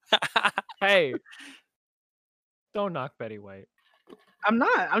it. Hey, don't knock Betty White. I'm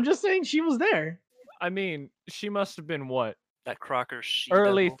not. I'm just saying she was there. I mean, she must have been what? That Crocker she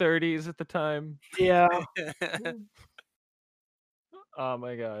Early devil. 30s at the time. Yeah. Oh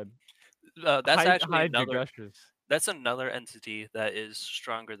my god. That's actually hide your another. gushers. That's another entity that is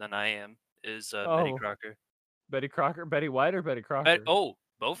stronger than I am. Is Betty Oh. Crocker. Betty Crocker, Betty White, or Betty Crocker? Oh,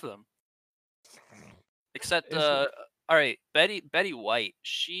 both of them. Except Is it- all right, Betty White.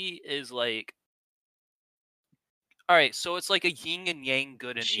 She is like. All right, so it's like a yin and yang,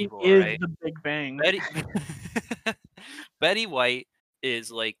 good and She evil, is right? the Big Bang. Betty White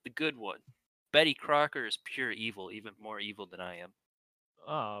is like the good one. Betty Crocker is pure evil, even more evil than I am.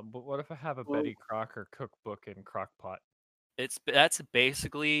 But what if I have a Well- Betty Crocker cookbook in Crockpot? That's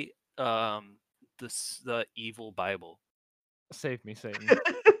basically the evil Bible. Save me, Satan.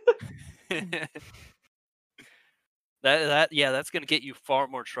 That's gonna get you far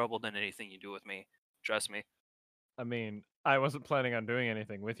more trouble than anything you do with me. Trust me. I mean, I wasn't planning on doing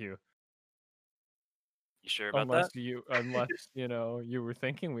anything with you. You sure about Unless that? unless, you were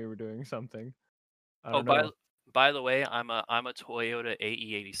thinking we were doing something. I Oh, don't know. by the way, I'm a Toyota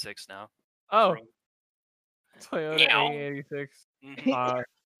AE86 now. Oh, From- Toyota Meow. A86. Mhm.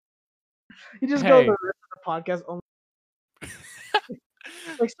 You just Hey. go to the rest of the podcast only.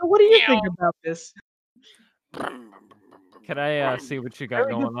 Like, so what do you think Meow. about this? Can I see what you got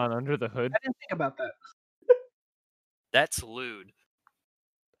Very good. going on under the hood? I didn't think about that. That's lewd.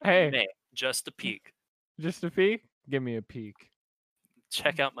 Hey, Nay, just a peek. just a peek? Give me a peek.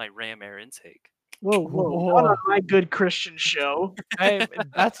 Check out my Ram Air intake. Whoa, not on my good Christian show. Hey,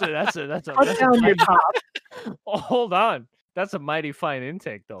 that's Cut a down your mighty, top. oh, hold on. That's a mighty fine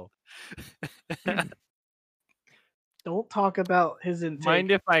intake, though. Don't talk about his intake.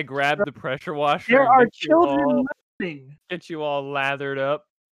 Mind if I grab the pressure washer There and are get you children all, listening. get you all lathered up?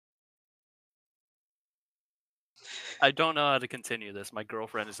 I don't know how to continue this. My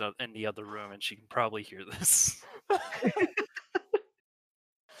girlfriend is in the other room, and she can probably hear this.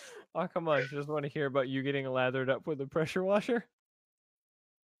 Oh, come on. She doesn't want to hear about you getting lathered up with a pressure washer?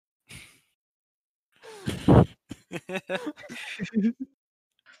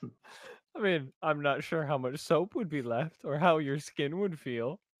 I mean, I'm not sure how much soap would be left or how your skin would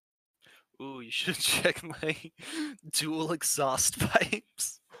feel. Ooh, you should check my dual exhaust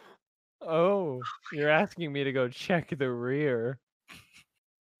pipes. Oh, you're asking me to go check the rear.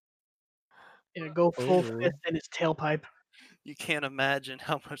 Yeah, go full Ooh. fist in his tailpipe. You can't imagine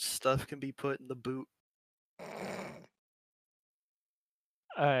how much stuff can be put in the boot.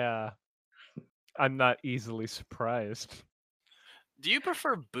 I'm not easily surprised. Do you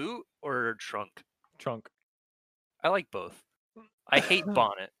prefer boot or trunk? Trunk. I like both. I hate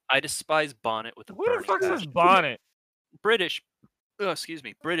bonnet. I despise bonnet with a Who the burning fuck says passion. bonnet? British, excuse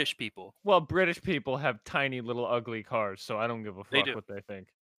me, British people. Well, British people have tiny little ugly cars, so I don't give a They fuck do. what they think.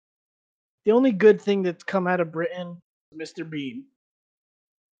 The only good thing that's come out of Britain is Mr. Bean.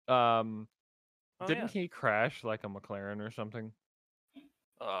 Um, Oh, didn't he crash like a McLaren or something?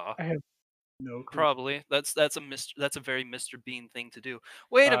 yeah. I have no clue. Probably. That's a very Mr. Bean thing to do.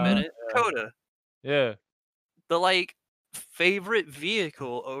 Wait a minute, Yeah. Coda. Yeah. The like favorite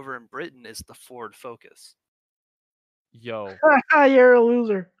vehicle over in Britain is the Ford Focus. Yo, You're a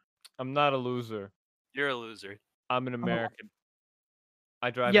loser. I'm not a loser. You're a loser. I'm an American. I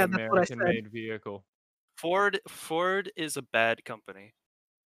drive Yeah, an that's what I said. American-made vehicle. Ford is a bad company.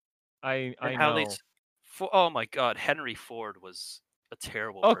 I And know. how they oh my god, Henry Ford was a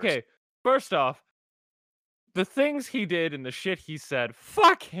terrible Okay, first off, the things he did and the shit he said,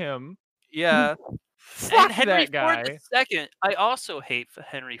 fuck him. Yeah. Fuck And Henry that guy. Ford II, I also hate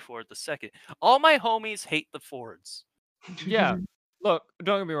Henry Ford II. All my homies hate the Fords. Yeah. Look,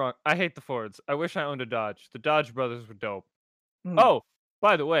 don't get me wrong. I hate the Fords. I wish I owned a Dodge. The Dodge brothers were dope. Hmm. Oh,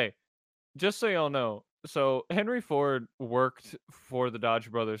 by the way, just so y'all know, so Henry Ford worked for the Dodge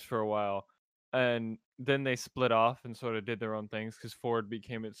brothers for a while, and then they split off and sort of did their own things because Ford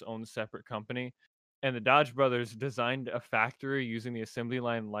became its own separate company. And the Dodge brothers designed a factory using the assembly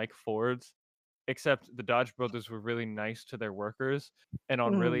line like Ford's, except the Dodge brothers were really nice to their workers, and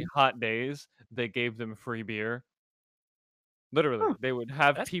on really hot days, they gave them free beer. Literally, Huh. they would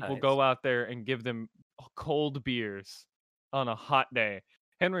have That's people nice. go out there and give them cold beers on a hot day.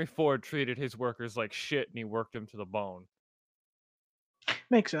 Henry Ford treated his workers like shit and he worked them to the bone.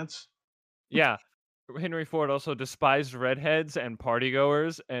 Makes sense. Yeah. Henry Ford also despised redheads and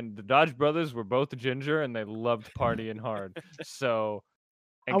partygoers, and the Dodge brothers were both ginger and they loved partying hard. So,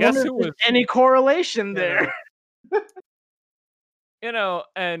 I and guess wonder who if there's was, any correlation you there.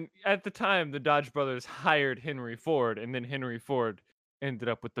 and at the time, the Dodge brothers hired Henry Ford, and then Henry Ford ended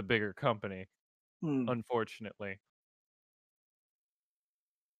up with the bigger company, Hmm. unfortunately.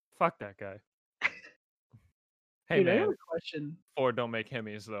 Fuck that guy. Hey, Dude, I have man, a question. Ford don't make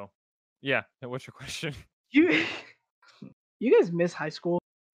Hemis, though. Yeah, and what's your question? You you guys miss high school?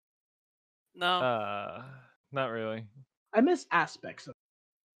 No. Not really. I miss aspects of it.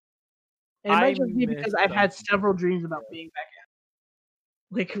 And it I might just be miss because I've had some- several dreams about being back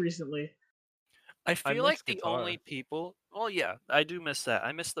at like recently. I I feel miss like the guitar. only people well, yeah, I do miss that.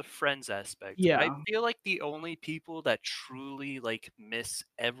 I miss the friends aspect. I Yeah. feel like the only people that truly like miss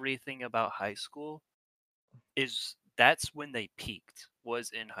everything about high school is that's when they peaked,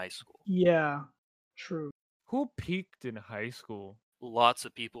 was in high school. Yeah. True. Who peaked in high school? Lots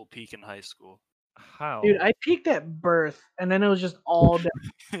of people peak in high school. How? Dude, I peaked at birth and then it was just all down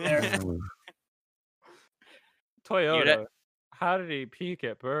there. Toyota. How did he peak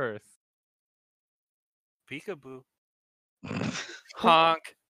at birth? Peekaboo.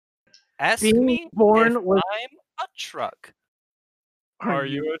 Honk. Ask Being me born if was I'm a truck. Are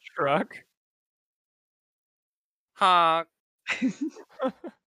you a truck? Honk.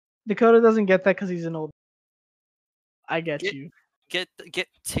 Dakota doesn't get that because he's an old. I get Get- you. Get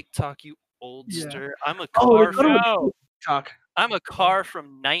TikTok, you oldster. I'm a Oh, car Dakota from No. talk. I'm a car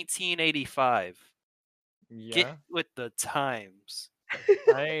from 1985. Yeah. Get with the times.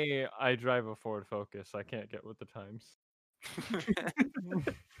 I drive a Ford Focus. I can't get with the times.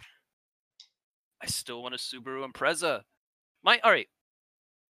 I still want a Subaru Impreza. All right.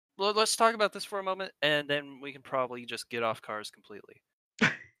 Well, let's talk about this for a moment, and then we can probably just get off cars completely.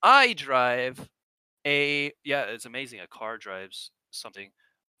 I drive it's amazing. A car drives something.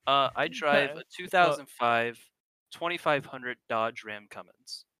 I drive a 2005 2500 Dodge Ram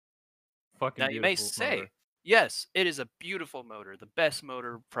Cummins. Fucking Now you may beautiful say, motor. yes, it is a beautiful motor, the best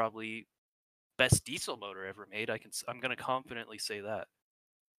motor, probably best diesel motor ever made. I'm gonna confidently say that.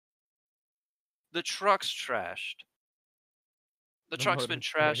 The truck's trashed. The truck's been motor's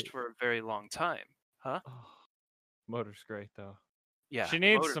trashed great. for a very long time, huh? Oh, motor's great though. Yeah. She the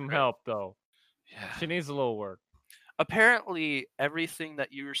needs motor's some great. help though. Yeah. She needs a little work. Apparently, everything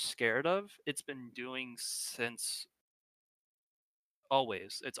that you were scared of, it's been doing since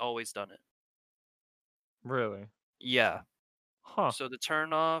always. It's always done it. Really? Yeah. Huh. So the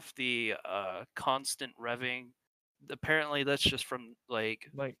turn off, the constant revving, apparently that's just from like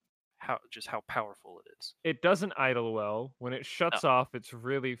Like how powerful it is. it doesn't idle well. When it shuts off, it's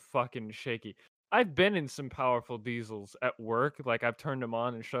really fucking shaky. I've been in some powerful diesels at work. Like I've turned them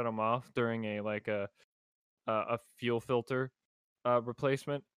on and shut them off during a fuel filter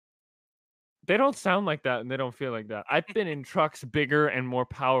replacement. They don't sound like that, and they don't feel like that. I've been in trucks bigger and more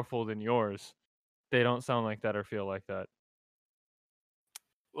powerful than yours. They don't sound like that or feel like that.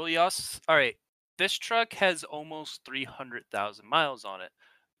 Well, you also all right. This truck has almost 300,000 miles on it,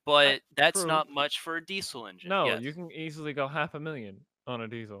 but that's True. not much for a diesel engine. No, Yes, you can easily go 500,000 on a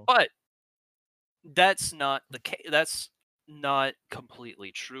diesel. but that's not the case. That's not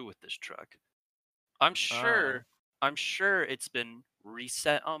completely true with this truck. I'm Ah. sure. I'm sure it's been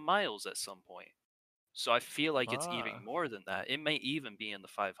reset on miles at some point. So I feel like it's even Ah. more than that. It may even be in the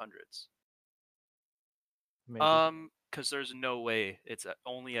 500s. Maybe. Because there's no way it's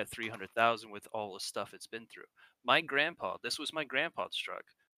only at 300,000 with all the stuff it's been through. My grandpa, this was my grandpa's truck.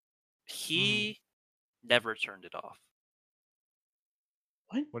 He never turned it off.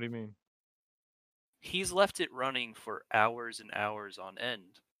 What? What do you mean? He's left it running for hours and hours on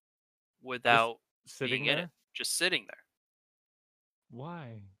end Just without sitting being in it, there? just sitting there.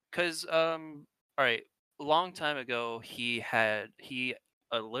 Why? Cause all right, a long time ago he had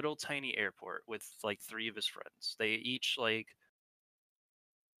a little tiny airport with like 3 of his friends. They each like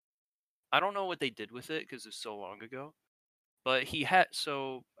I don't know what they did with it because it's so long ago. But he had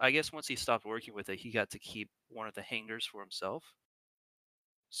so I guess once he stopped working with it, he got to keep one of the hangars for himself.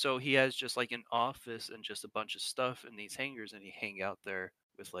 So he has just like an office and just a bunch of stuff in these hangars, and he hang out there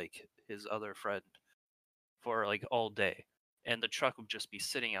with like his other friend for like all day. And the truck would just be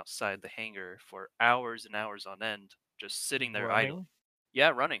sitting outside the hangar for hours and hours on end, just sitting there idling. Running? Yeah,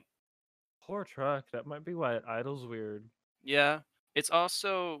 running. Poor truck. That might be why it idles weird. Yeah. It's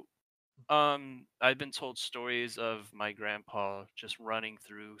also I've been told stories of my grandpa just running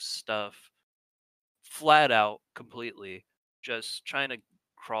through stuff flat out completely, just trying to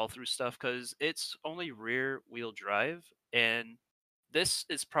crawl through stuff because it's only rear wheel drive, and this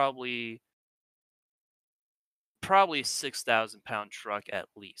is probably 6,000 pound truck at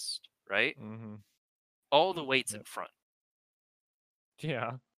least, right? Mm-hmm. All the weight's in Yep. front.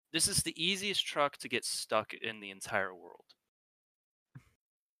 Yeah. This is the easiest truck to get stuck in the entire world.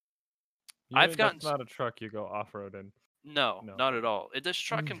 I've gotten That's not a truck you go off-road in. no, No. not at all. This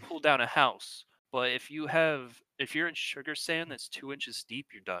truck can pull down a house, but if you're in sugar sand that's 2 inches deep,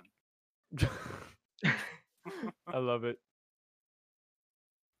 you're done. I love it.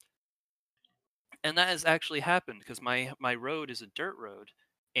 And that has actually happened because my road is a dirt road,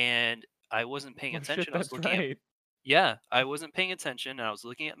 and I wasn't paying Oh attention. shit, I was that's looking at right. yeah, I wasn't paying attention, and I was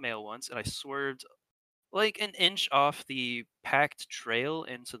looking at mail once, and I swerved like an inch off the packed trail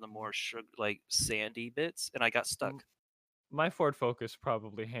into the more like sandy bits, and I got stuck. M- My Ford Focus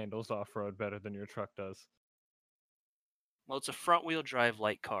probably handles off-road better than your truck does. Well, it's a front wheel drive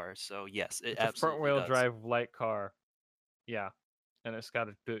light car, so yes, it It's a absolutely front-wheel does. drive light car. Yeah, and it's got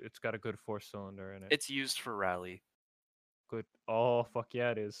a good 4-cylinder in it. It's used for rally. Good. Oh fuck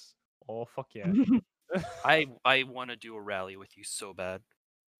yeah, it is. Oh fuck yeah. I want to do a rally with you so bad.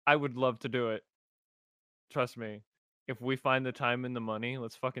 I would love to do it. Trust me. If we find the time and the money,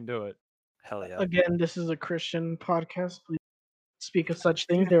 let's fucking do it. Hell yeah. Again, this is a Christian podcast. Please speak of such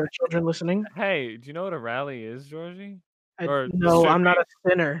things. There are children listening. Hey, do you know what a rally is, Georgie? Or No, should I'm not be? a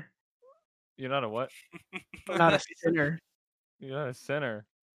sinner. You're not a what? I'm not a sinner. You're not a sinner.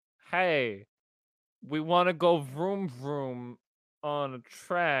 Hey, we want to go vroom vroom on a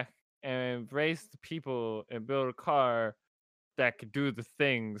track and race the people and build a car that could do the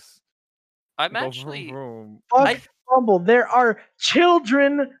things. I'm Go vroom actually vroom. Fuck Fumble. There are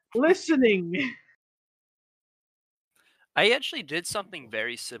children listening. I actually did something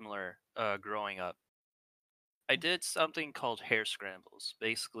very similar growing up. I did something called hare scrambles,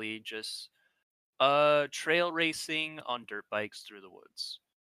 basically just trail racing on dirt bikes through the woods.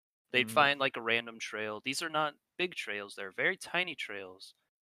 They'd Mhm. find like a random trail. These are not big trails, they're very tiny trails,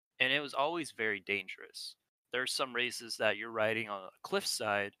 and it was always very dangerous. There's some races that you're riding on a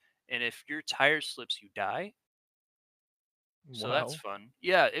cliffside, and if your tire slips, you die. So that's Wow. fun.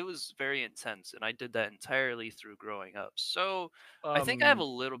 Yeah, it was very intense, and I did that entirely through growing up. So I think I have a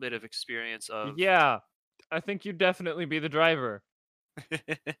little bit of experience of. Yeah, I think you'd definitely be the driver.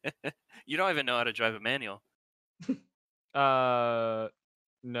 You don't even know how to drive a manual.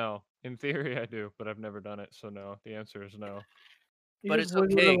 No. In theory, I do, but I've never done it, so no. The answer is no. You But just it's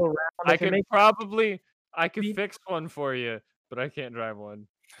wiggle it okay. around. I If it could makes beep. fix one for you, but I can't drive one.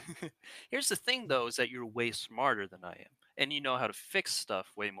 Here's the thing, though, is that you're way smarter than I am, and you know how to fix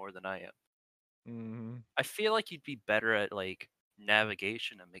stuff way more than I am. Hmm. I feel like you'd be better at like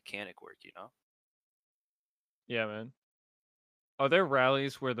navigation and mechanic work. You know? Yeah, man. Are there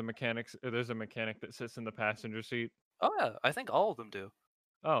rallies where there's a mechanic that sits in the passenger seat? Oh yeah, I think all of them do.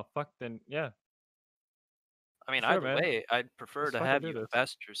 Oh, fuck, then yeah. I mean, Sure, either man. way, I'd prefer Let's to fucking have do you in the this.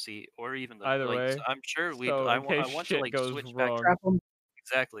 passenger seat or even the Either like. way. I'm sure we'd. So in case I want to shit like goes switch back. wrong. Trap 'em.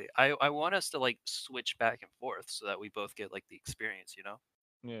 Exactly. I want us to like switch back and forth so that we both get like the experience. You know.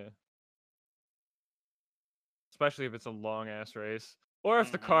 Yeah. Especially if it's a long ass race. Or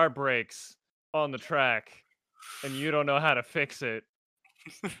if the Mhm. car breaks on the track and you don't know how to fix it.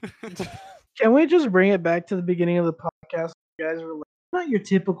 Can we just bring it back to the beginning of the podcast? You guys were like, not your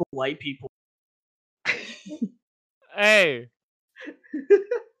typical white people. Hey,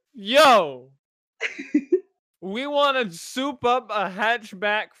 yo, we want to soup up a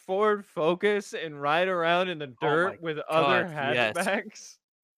hatchback Ford Focus and ride around in the Oh my dirt with other God, yes. hatchbacks.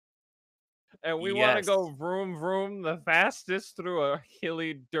 And we want to Yes. go vroom vroom the fastest through a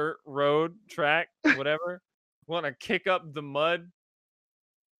hilly dirt road track, whatever. Want to kick up the mud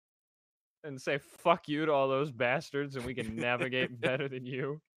and say fuck you to all those bastards, and we can navigate better than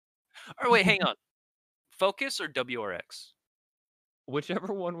you. Or wait, hang on. Focus or WRX?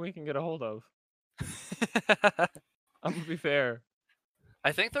 Whichever one we can get a hold of. I'm gonna be fair.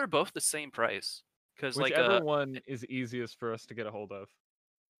 I think they're both the same price. Cause like Whichever one is easiest for us to get a hold of.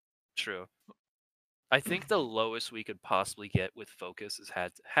 true. I think the lowest we could possibly get with Focus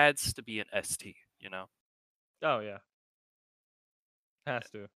has to be an ST. You know. Oh yeah. Has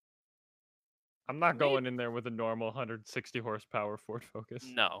to. I'm not going in there with a normal 160 horsepower Ford Focus.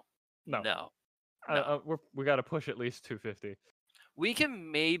 No. No. No. We got to push at least 250. We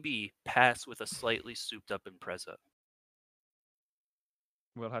can maybe pass with a slightly souped up Impreza.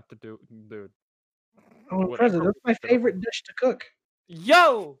 We'll have to do, dude. Oh, Whatever Impreza, that's we my can favorite dish to cook.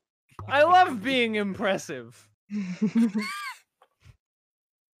 Yo, I love being impressive.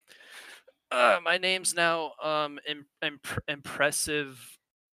 My name's now impressive.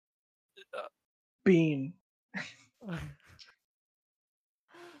 Bean.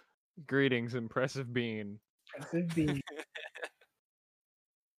 Greetings, impressive bean. Impressive bean.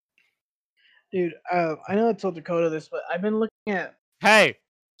 Dude, I know I told Dakota this, but I've been looking at Hey,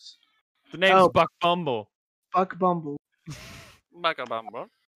 the name's Oh. Buck Bumble. Fuck Bumble. Bakabamba.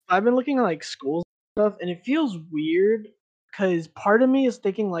 I've been looking at like schools and stuff, and it feels weird because part of me is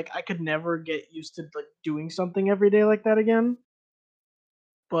thinking like I could never get used to like doing something every day like that again.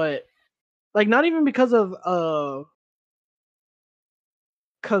 But like not even because of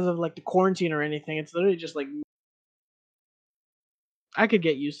like the quarantine or anything. It's literally just like I could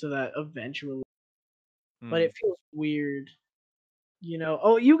get used to that eventually, but it feels weird. You know.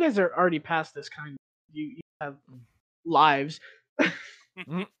 Oh, you guys are already past this kind of. You have lives.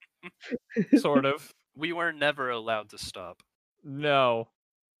 Sort of. We were never allowed to stop. No.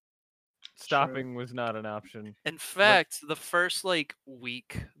 Stopping was not an option. In fact, the first like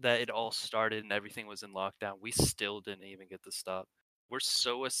week that it all started and everything was in lockdown, we still didn't even get to stop. We're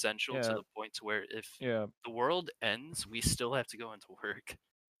so essential to Yeah. the point to where if Yeah. the world ends, we still have to go into work.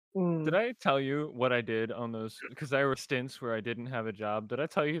 Did I tell you what I did on those? Because there were stints where I didn't have a job. Did I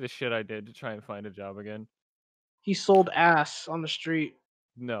tell you the shit I did to try and find a job again? He sold ass on the street.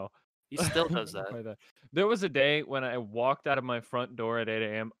 No. He still does Not that. quite that. There was a day when I walked out of my front door at 8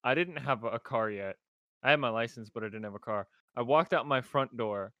 a.m. I didn't have a car yet. I had my license, but I didn't have a car. I walked out my front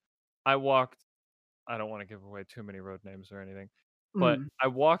door. I don't want to give away too many road names or anything, but Mm. I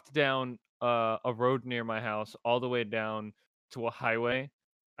walked down a road near my house all the way down to a highway.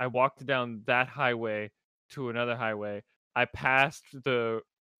 I walked down that highway to another highway. I passed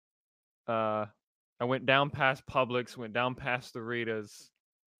I went down past Publix, went down past the Ritas.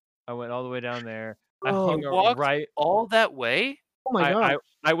 I went all the way down there. I Oh, hung You a walked right. all that way? Oh my god,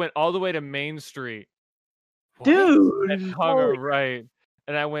 I went all the way to Main Street What? dude! and hung a holy- right,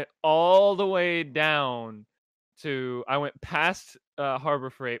 and I went all the way down to. I went past Harbor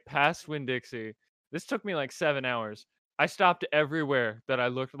Freight, past Winn-Dixie. This took me like 7 hours. I stopped everywhere that I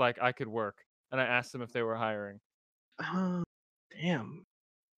looked like I could work, and I asked them if they were hiring. Damn.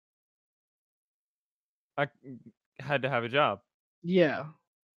 I had to have a job, Yeah.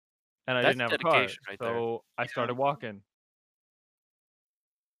 and I That's didn't have a car, dedication right there. so I started walking.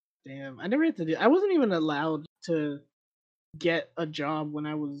 Damn. I never had to do. I wasn't even allowed to get a job when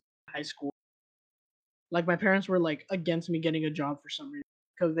I was in high school. Like my parents were like against me getting a job for some reason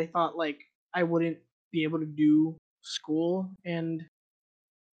because they thought like I wouldn't be able to do school, and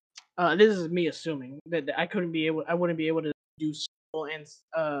this is me assuming that I wouldn't be able to do school and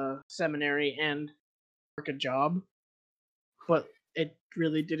seminary and work a job. But it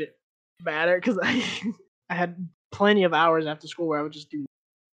really didn't matter because I had plenty of hours after school where I would just do,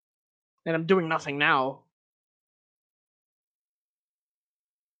 and I'm doing nothing now.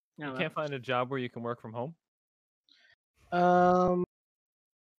 You can't find a job where you can work from home. I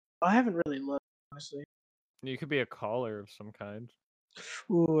haven't really looked honestly. You could be a caller of some kind.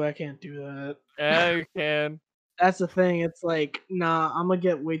 Ooh, I can't do that. Yeah, you can. That's the thing. It's like, nah, I'm gonna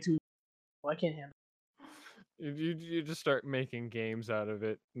get way too. I can't handle. You just start making games out of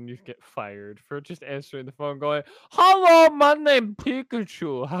it, and you get fired for just answering the phone, going, "Hello, my name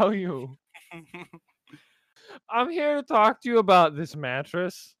Pikachu. How are you? I'm here to talk to you about this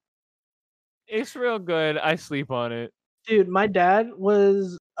mattress. It's real good. I sleep on it. Dude, my dad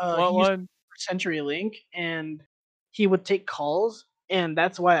was he Want used one? for CenturyLink, and he would take calls, and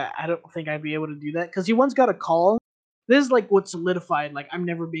that's why I don't think I'd be able to do that. Because he once got a call. This is like what solidified. Like I'm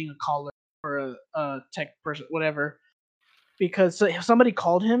never being a caller or a tech person, whatever. Because somebody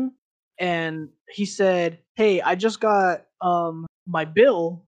called him, and he said, "Hey, I just got my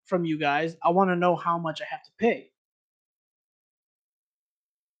bill from you guys. I want to know how much I have to pay."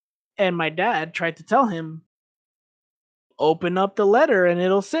 And my dad tried to tell him, "Open up the letter, and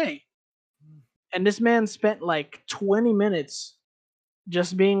it'll say." And this man spent like 20 minutes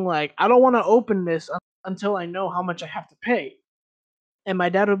just being like, "I don't want to open this until I know how much I have to pay." And my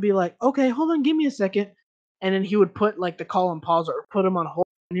dad would be like, "Okay, hold on, give me a second." And then he would put like the call on pause or put him on hold,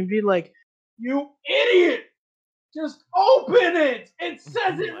 and he'd be like, "You idiot! Just open it! It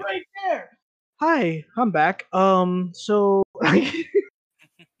says it right there." Hi, I'm back. So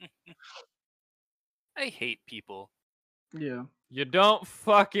I hate people. yeah. You don't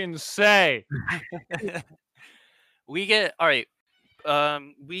fucking say. We get all right.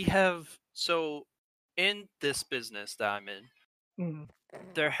 We have so in this business that I'm in, Mhm.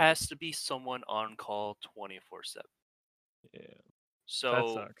 there has to be someone on call 24/7. Yeah, that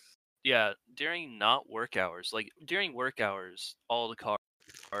So sucks. yeah, during not work hours, like during work hours, all the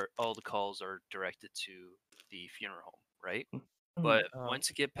calls are directed to the funeral home, right? But once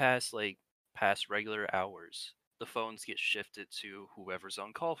you get past regular hours, the phones get shifted to whoever's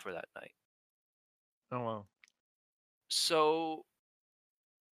on call for that night. Oh well. So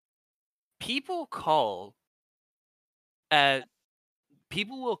people call at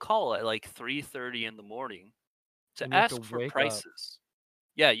people will call at like 3:30 in the morning to And you have to ask for wake up prices.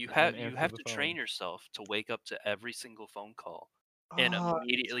 Yeah, and you answer have the to train phone. yourself to wake up to every single phone call and Ah,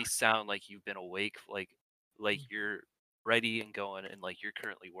 immediately sound like you've been awake, like you're ready and going and like you're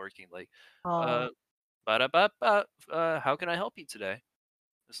currently working. Like, uh, uh, ba how can I help you today?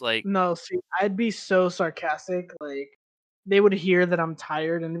 It's like, no, see, I'd be so sarcastic. Like, they would hear that I'm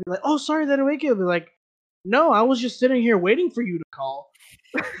tired and be like, "Oh, sorry that I wake you." I'd be like, "No, I was just sitting here waiting for you to call."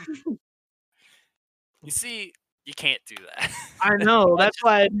 you see, you can't do that. I know. much That's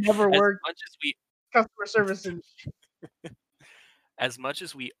why I never as worked much as we customer service and as much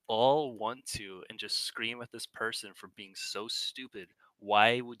as we all want to and just scream at this person for being so stupid,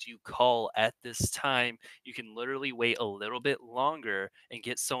 why would you call at this time? You can literally wait a little bit longer and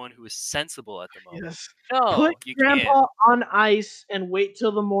get someone who is sensible at the moment. yes. Put No, you can't. grandpa on ice and wait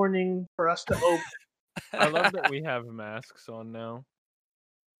till the morning for us to open. I love that we have masks on now.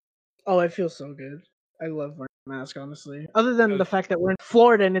 Oh, it feels so good. I love wearing a mask, honestly. Other than the 'Cause fact that we're in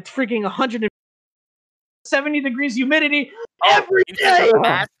Florida and it's freaking 170 degrees humidity Oh, every you think day. a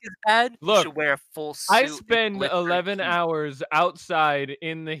mask is bad? You Look, should wear a full I suit. and spend blitzer 11 heat. hours outside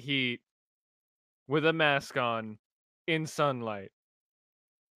in the heat with a mask on in sunlight.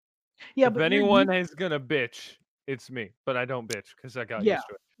 Yeah, If but you're anyone is gonna bitch, it's me. But I don't bitch because I got yeah. used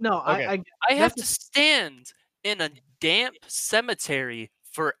to it. No, Okay. I have that's to stand in a damp cemetery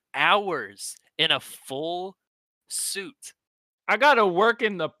for hours in a full suit. I gotta work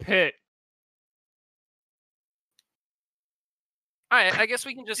in the pit. Alright, I guess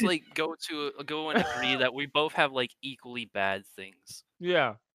we can just like go and agree that we both have like equally bad things.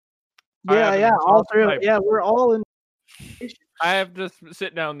 Yeah. I have an yeah, all exhaust three of pipe. yeah, we're all in I have to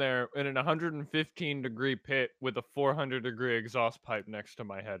sit down there in an 115-degree pit with a 400-degree exhaust pipe next to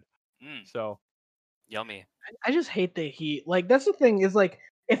my head. Mm, So yummy. I just hate the heat. Like that's the thing is like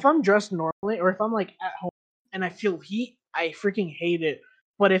if I'm dressed normally or if I'm like at home and I feel heat, I freaking hate it.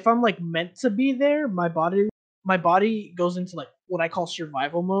 But if I'm like meant to be there, my body goes into like what I call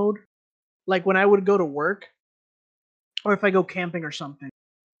survival mode. Like when I would go to work or if I go camping or something,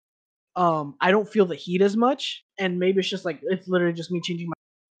 I don't feel the heat as much, and maybe it's just like it's literally just me changing my.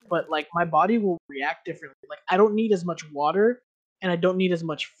 But like my body will react differently. Like I don't need as much water, and I don't need as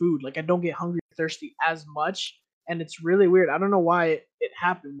much food. Like I don't get hungry, or thirsty as much, and it's really weird. I don't know why it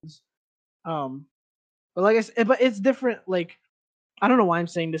happens. Um, but like I said, but it's different. Like I don't know why I'm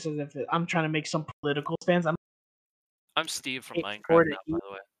saying this as if I'm trying to make some political stance. I'm I'm Steve from hate Minecraft Florida now, by heat.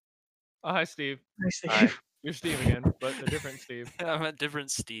 the way. oh, hi, Steve. I Hi. say You're Steve again, but a different Steve. I'm a different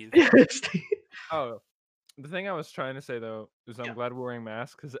Steve. Oh, the thing I was trying to say though is I'm Yeah. glad we're wearing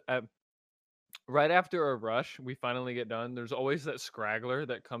masks because right after a rush, we finally get done. There's always that scraggler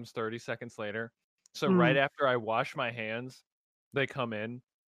that comes 30 seconds later. So right after I wash my hands, they come in.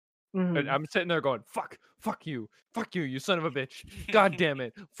 And I'm sitting there going, fuck you, you son of a bitch. God damn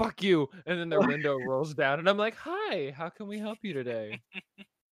it, fuck you. And then their window rolls down and I'm like, hi, how can we help you today?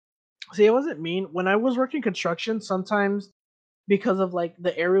 See, it wasn't mean. When I was working construction, sometimes because of like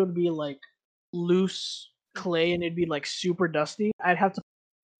the area would be like loose clay and it'd be like super dusty, I'd have to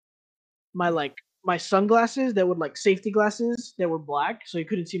my sunglasses that would like safety glasses that were black so you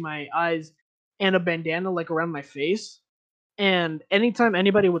couldn't see my eyes and a bandana like around my face. And anytime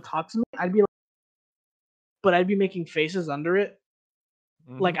anybody would talk to me, I'd be like, but I'd be making faces under it.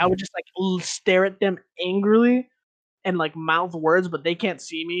 Like I would just like stare at them angrily and like mouth words, but they can't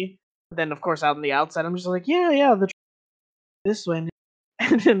see me. But then of course out on the outside, I'm just like, yeah, this way.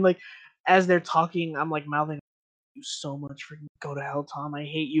 And then like as they're talking, I'm like mouthing, "You so much for go to hell, Tom. I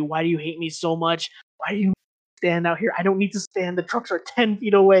hate you. Why do you hate me so much? Why do you stand out here? I don't need to stand. The trucks are 10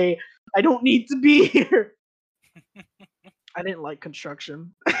 feet away. I don't need to be here." I didn't like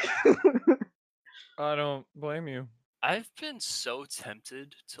construction. I don't blame you. I've been so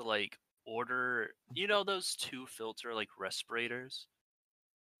tempted to like order, you know, those 2-filter like respirators.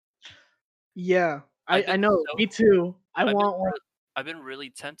 Yeah, I've I been know. so- Me too. I've been want one. I've been really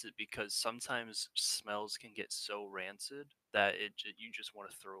tempted because sometimes smells can get so rancid that you just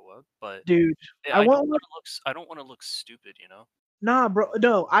want to throw up. But Dude, I I don't want one. want to look. I don't want to look stupid, you know. Nah, bro.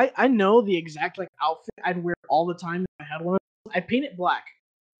 No, I know the exact like outfit I'd wear all the time if I had one of those. I paint it black.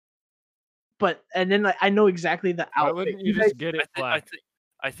 But and then like, I know exactly the Why outfit. wouldn't you guys- just get it black?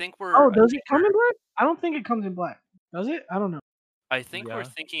 I think we're. Oh, I does think it come we're- in black? I don't think it comes in black. Does it? I don't know. I think we're Yeah.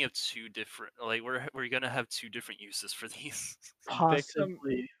 thinking of two different. Like we're gonna have two different uses for these.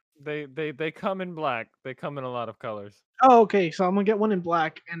 Possibly. They come in black. They come in a lot of colors. Oh, okay. So I'm gonna get one in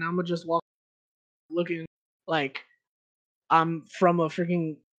black, and I'm gonna just walk looking like I'm from a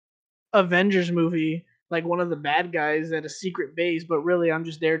freaking Avengers movie, like one of the bad guys at a secret base, but really I'm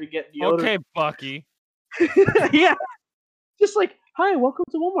just there to get deodorant. Okay, Bucky. Yeah. Just like, hi, welcome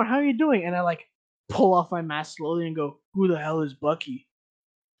to Walmart. How are you doing? And I like pull off my mask slowly and go, who the hell is Bucky?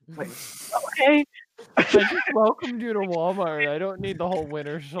 Like, okay. I just welcomed you to Walmart. I don't need the whole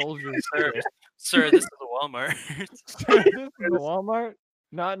Winter Soldier. Sir, this is a Walmart. This is a Walmart,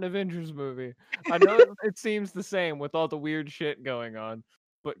 not an Avengers movie. I know it seems the same with all the weird shit going on,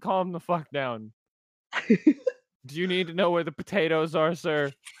 but calm the fuck down. Do you need to know where the potatoes are,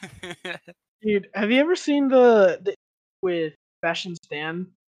 sir? Dude, have you ever seen the with Fashion Stan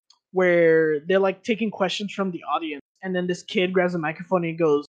where they're like taking questions from the audience and then this kid grabs a microphone and he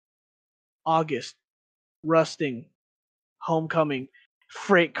goes, August, rusting, homecoming,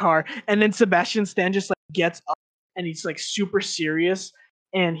 freight car, and then Sebastian Stan just like gets up and he's like super serious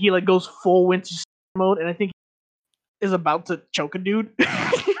and he like goes full winter mode and I think he is about to choke a dude.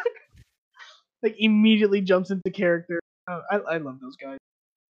 Like immediately jumps into character. I love those guys.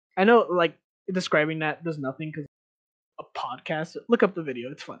 I know like describing that does nothing because a podcast. Look up the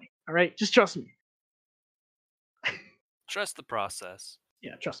video. It's funny. All right, just trust me. Trust the process.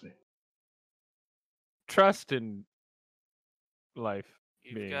 Yeah, trust me. Trust in life.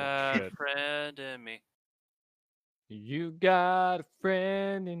 You've Being got a shit. friend in me. You got a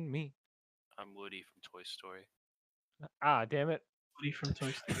friend in me. I'm Woody from Toy Story. Ah, damn it. Woody from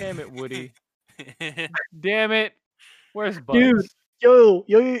Toy Story. Damn it, Woody. Damn it. Where's Bugs? Dude, yo,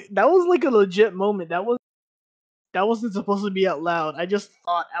 that was like a legit moment. That wasn't supposed to be out loud. I just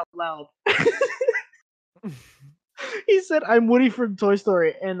thought out loud. He said, "I'm Woody from Toy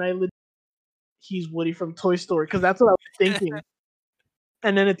Story," and he's Woody from Toy Story because that's what I was thinking.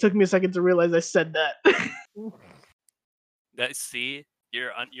 And then it took me a second to realize I said that. See,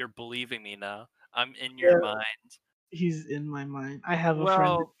 you're believing me now. I'm in your Yeah. mind. He's in my mind. I have a friend.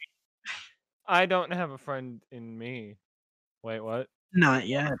 Well, I don't have a friend in me. Wait, what? Not A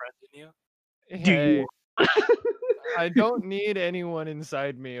yet. friend in you? Do Hey, you? I don't need anyone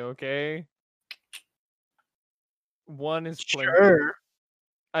inside me, okay? One is plenty. Sure.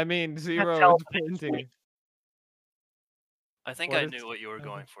 I mean, tell zero is me it's plenty. I think What I is- knew what you were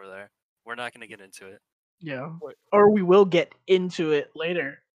going for there. We're not gonna get into it. Yeah. What? Or we will get into it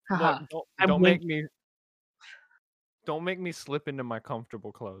later. Haha. Look, don't, I'm don't make winking. me. Don't make me slip into my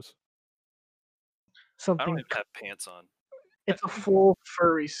comfortable clothes. I Something. don't even have pants on. It's a full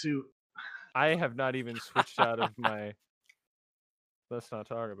furry suit. I have not even switched out of my. Let's not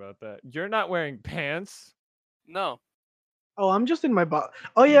talk about that. You're not wearing pants. No. Oh, I'm just in my box.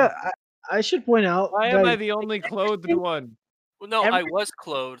 Oh yeah, I should point out. Why am I guys, the only clothed one? Well, no, I Every was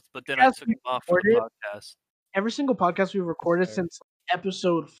clothed, but then I podcast took we them off for the recorded- podcast. every single podcast we've recorded Fair. since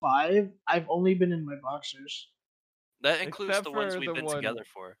episode 5, I've only been in my boxers. That includes Except the ones for we've the been one- together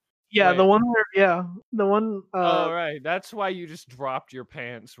for. Yeah, the Wait. one where the one Oh right, that's why you just dropped your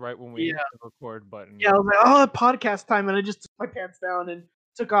pants right when we hit Yeah. the record button. yeah, I was like, oh, podcast time, and I just took my pants down and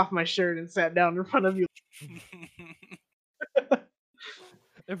took off my shirt and sat down in front of you.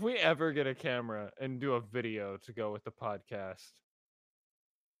 If we ever get a camera and do a video to go with the podcast,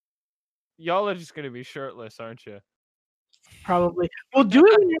 y'all are just gonna be shirtless, aren't you? Probably. Well, do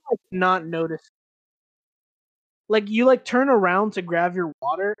it when you're like not noticing. Like you like turn around to grab your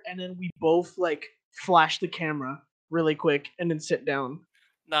water, and then we both like flash the camera really quick, and then sit down.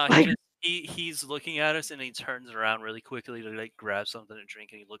 Nah, Like- he's looking at us and he turns around really quickly to like grab something to drink,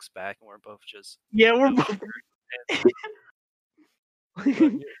 and he looks back, and we're both just Yeah, we're both.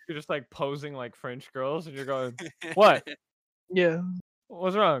 You're just like posing like French girls, and you're going, "What? Yeah.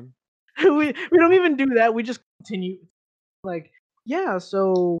 What's wrong?" we don't even do that. We just continue. Like, yeah,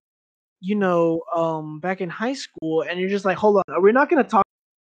 so back in high school, and you're just like, hold on, we're not gonna talk.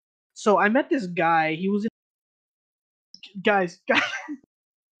 So I met this guy. He was in. Guys,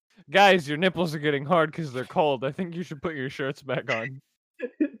 Guys, your nipples are getting hard because they're cold. I think you should put your shirts back on.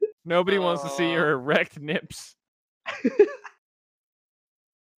 Nobody wants to see your erect nips. we've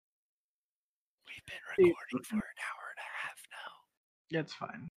been Dude. recording for an hour and a half now. that's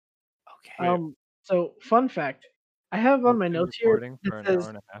fine. Okay. So fun fact, I have on my We've been notes here. recording for It an says, hour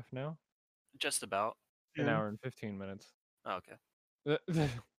and a half now. Just about. An Yeah. hour and 15 minutes. Oh, okay.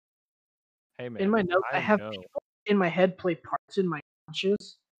 Hey man. in my notes, I have know. people in my head play parts in my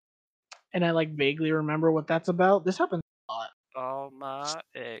conscious, and I like vaguely remember what that's about. This happens a lot. All my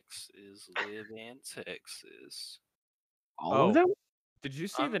exes live in Texas. All Oh. of them. Did you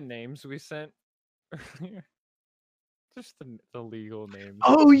see I'm- the names we sent earlier? Just the legal names.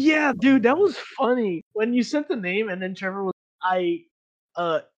 Oh yeah, dude, that was funny when you sent the name, and then Trevor was,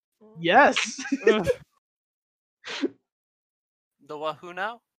 yes. Ugh. The Wahoo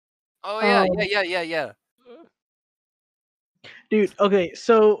now? Oh yeah, Um, yeah. Dude, okay,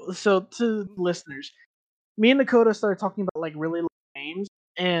 so to listeners, me and Dakota started talking about like really long names,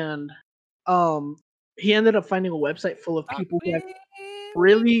 and he ended up finding a website full of people who have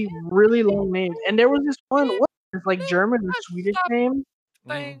really long names, and there was this one, what is like German or Swedish name.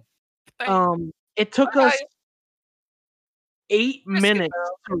 Thing. It took us Alright. 8 Biscuit minutes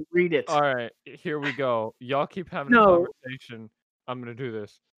to read it. All right, here we go. Y'all keep having No. a conversation. I'm gonna do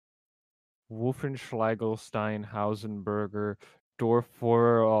this. Wolfenschlagelstein, Hausenberger,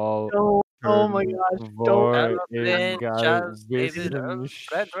 Dorforall, No, oh my gosh, don't. Charles David Wissen,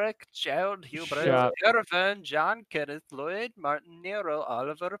 Frederick, Gerald Hubert, Shut- Irvin, John Kenneth Lloyd, Martin Nero,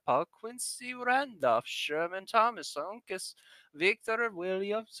 Oliver, Paul Quincy, Randolph, Sherman Thomas, Uncas, Victor,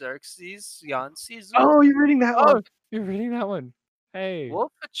 William, Xerxes, Yancey, Oh, you're reading that Oh, one. you're reading that one. Hey.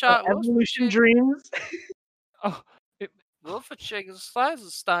 Evolution Dreams. Oh, Wolfenstein,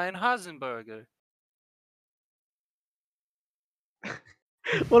 Schleisenstein, Hasenberger.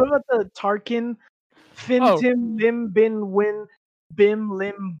 What about the Tarkin? Fin Oh. Tim Lim Bin Win Bim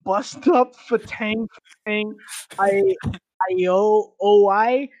Lim Bust Up Fatang Fatang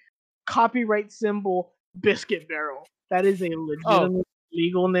IOOI copyright symbol Biscuit Barrel. That is a legitimate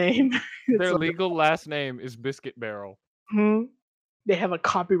legal name. It's their like, legal last name is Biscuit Barrel. they have a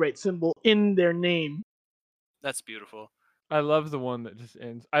copyright symbol in their name. That's beautiful. I love the one that just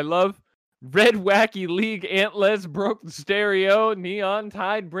ends. I love Red Wacky League, Antlers broke the stereo, Neon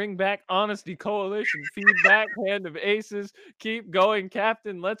Tide, bring back Honesty Coalition, feedback, Hand of Aces, keep going,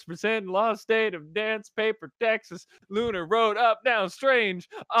 Captain, let's pretend, Lost State of Dance, Paper, Texas, Lunar Road, Up, Down, Strange,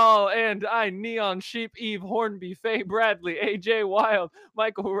 All, and I, Neon Sheep, Eve Hornby, Faye Bradley, AJ Wild,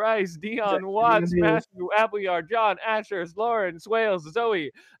 Michael Rice, Dion Watts, Matthew Appleyard, John Ashers, Lauren Swales,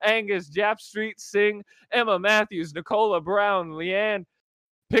 Zoe, Angus, Jap Street, Sing, Emma Matthews, Nicola Brown, Leanne,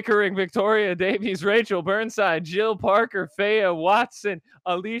 Pickering, Victoria Davies, Rachel Burnside, Jill Parker, Faya Watson,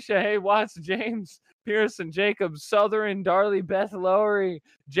 Alicia Hay Watts, James Pearson, Jacob Southern, Darley Beth Lowry,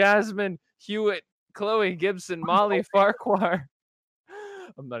 Jasmine Hewitt, Chloe Gibson, Molly Farquhar.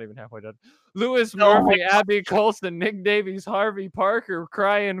 I'm not even halfway done. Lewis Murphy, Abby Colston, Nick Davies, Harvey Parker,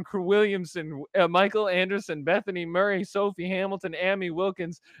 Cryan Williamson, Michael Anderson, Bethany Murray, Sophie Hamilton, Amy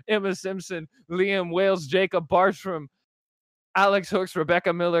Wilkins, Emma Simpson, Liam Wales, Jacob Bartram, Alex Hooks,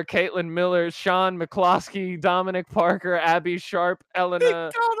 Rebecca Miller, Caitlin Miller, Sean McCloskey, Dominic Parker, Abby Sharp,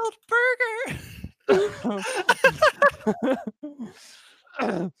 Elena Donald Burger.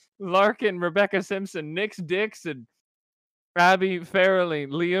 Larkin, Rebecca Simpson, Nix Dixon, Abby Farrelly,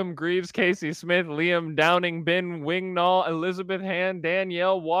 Liam Greaves, Casey Smith, Liam Downing, Ben Wingnall, Elizabeth Hand,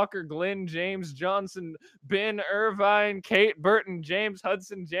 Danielle Walker, Glenn James Johnson, Ben Irvine, Kate Burton, James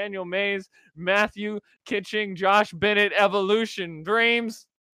Hudson, Daniel Mays, Matthew Kitching, Josh Bennett, Evolution Dreams.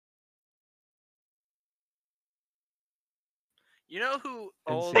 You know who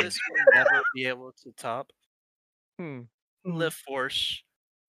And all scene. this will never be able to top? Hmm. LaForce.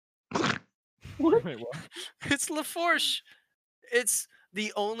 What? Wait, what? It's LaForce. It's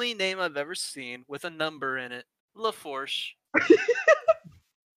the only name I've ever seen with a number in it. LaForce.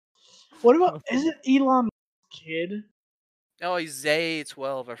 What about? Is it Elon Musk's kid? Oh, he's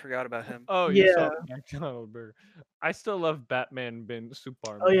Zay12. I forgot about him. Oh, you saw Yeah. the McDonald burger. I still love Batman bin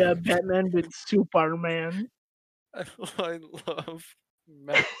Superman. Oh yeah, Batman with Superman. I love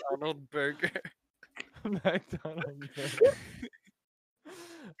McDonald burger. McDonald burger.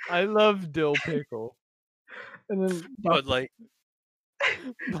 I love dill pickle. And then But like,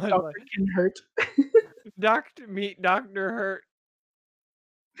 But Dr. like, Kinhurt. Dr. Hurt.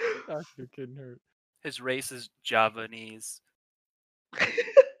 Dr. Kinhurt. his race is Javanese.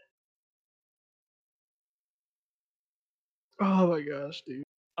 Oh my gosh, dude.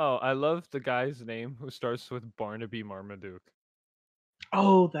 Oh, I love the guy's name who starts with Barnaby Marmaduke.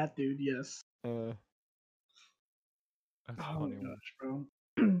 Oh, that dude, yes. That's a Oh funny my one. gosh, bro.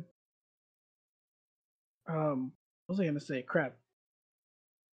 What was I gonna say? Crap.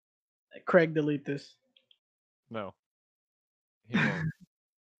 Craig, delete this. No. He won't.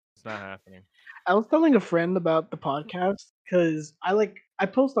 It's not happening. I was telling a friend about the podcast because I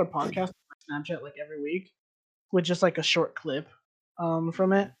post our podcast on Snapchat like every week with just like a short clip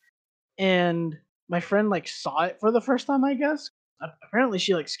from it. And my friend like saw it for the first time, I guess. Apparently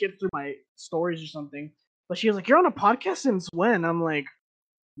she like skipped through my stories or something. But she was like, "You're on a podcast since when?" I'm like,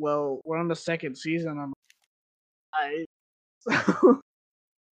 "Well, we're on the second season." I'm like,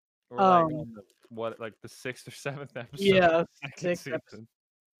 We're like Um, on like the 6th or 7th episode. Yeah, of the second sixth season. episode.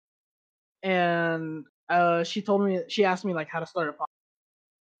 And she asked me like how to start a podcast.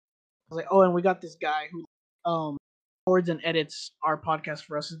 I was like, "Oh, and we got this guy who records and edits our podcast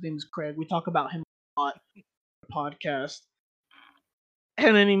for us. His name is Craig. We talk about him a lot on the podcast."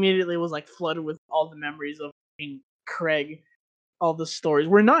 And then immediately was like flooded with all the memories of being Craig, all the stories.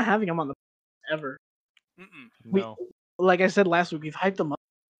 We're not having him on the podcast ever. Mm-mm. No. Like I said last week, we've hyped him up.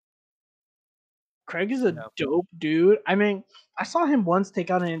 Craig is a Yeah. dope dude. I mean, I saw him once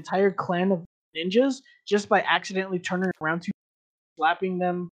take out an entire clan of ninjas just by accidentally turning around to slapping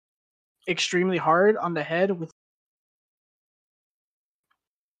them extremely hard on the head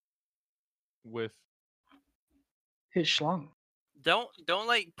with his schlong. Don't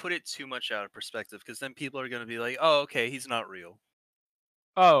like put it too much out of perspective, because then people are gonna be like, "Oh, okay, he's not real."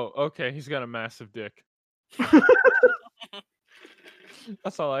 Oh, okay. He's got a massive dick.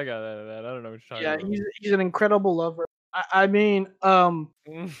 That's all I got out of that. I don't know what you're Yeah, talking he's an incredible lover. I mean, about.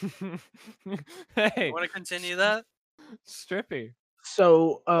 Hey, You want to continue that? Strippy.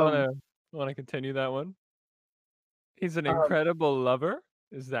 so Want to continue that one? He's an incredible lover.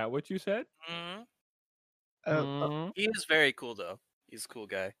 Is that what you said? Hmm. Mhm. He is very cool though. He's a cool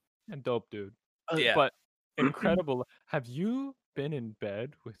guy. A dope dude. Yeah. But incredible. Have you been in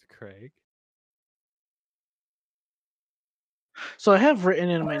bed with Craig? so I have written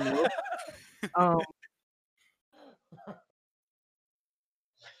in my notes.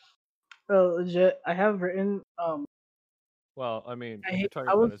 Legit, I have written. Well, I mean, I if you're hate- talking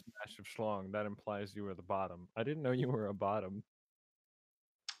I about was- his massive schlong, that implies you were the bottom. I didn't know you were a bottom.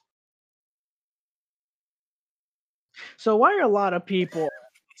 So why are a lot of people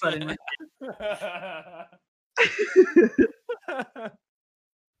suddenly?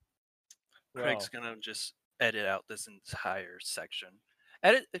 Craig's Well, gonna just edit out this entire section.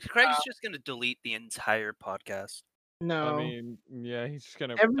 Craig's just gonna delete the entire podcast. No, I mean, yeah, he's just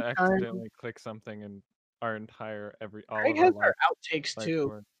gonna Every time- accidentally click something and our entire all Craig of has our our outtakes life too,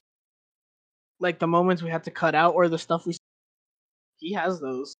 forward. like the moments we had to cut out or the stuff we. He has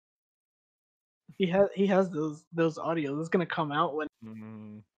those. He has those audios. It's gonna come out when.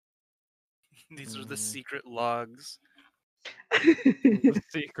 Mm, These are the Mhm. secret logs. the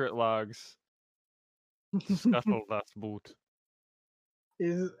secret logs. Scuttle das boot.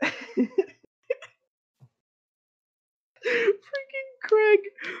 Is freaking Craig.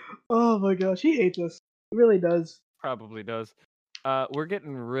 Oh my gosh, he hates us. He really does. Probably does. We're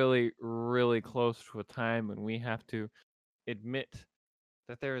getting really, really close to a time when we have to admit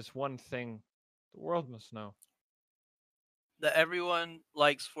that there is one thing the world must know. That everyone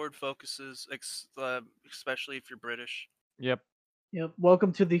likes Ford Focuses, especially if you're British. Yep. Yep.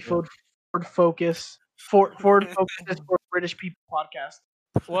 Welcome to the Ford Focus Ford Focus for British People podcast.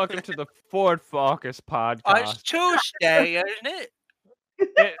 Welcome to the Ford Focus It's podcast. Tuesday, isn't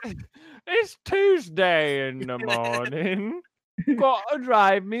it? It's Tuesday in the morning. Gotta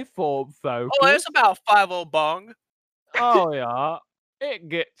drive me Ford Focus. Oh, it's about 5 bong. Oh yeah, it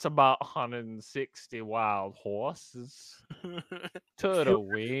gets about 160 wild horses to the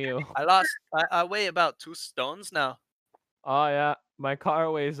wheel. I weigh about 2 stones now. Oh yeah, my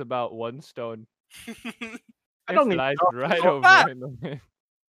car weighs about 1 stone. I It don't even flies know. right Oh, over ah! in the wind.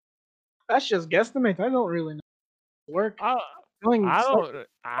 That's just guesstimate. I don't really know. Work. I Going I slightly-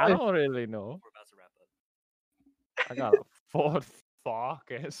 don't really know. We're about to wrap up. I got a Ford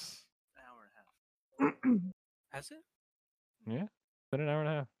Focus. An hour and a half. Has it? Yeah, been an hour and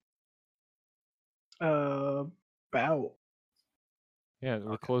a half. About. Yeah,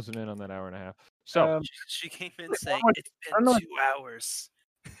 we're Okay. closing in on that hour and a half. So She came in saying much- it's I don't been know. 2 hours.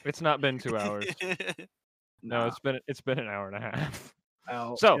 it's not been 2 hours. No, it's been an hour and a half.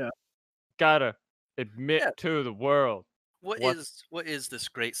 About. So yeah. gotta admit Yeah. to the world. What is this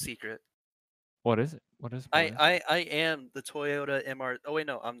great secret? What is it? What is it? Brian? I am the Toyota MR. Oh wait,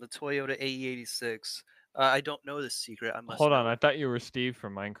 no, I'm the Toyota AE86. I don't know this secret. I must Hold on, know I it. thought you were Steve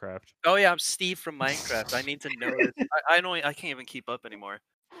from Minecraft. Oh yeah, I'm Steve from Minecraft. I need to know this. I can't even keep up anymore.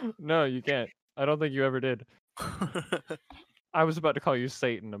 No, you can't. I don't think you ever did. I was about to call you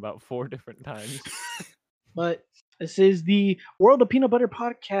Satan about 4 different times. But this is the World of Peanut Butter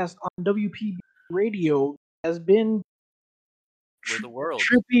podcast on WPB Radio. Has been We're the world.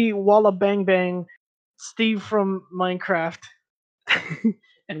 Trippy Walla Bang Bang, Steve from Minecraft,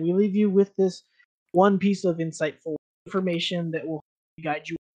 and we leave you with this one piece of insightful information that will guide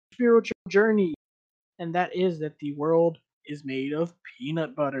you on your spiritual journey, and that is that the world is made of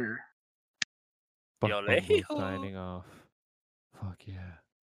peanut butter. Buck Yo, Bumble leo. signing off. Fuck yeah.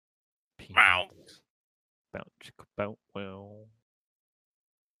 Wow. Peanuts. Bounce, chicka, bounce, well.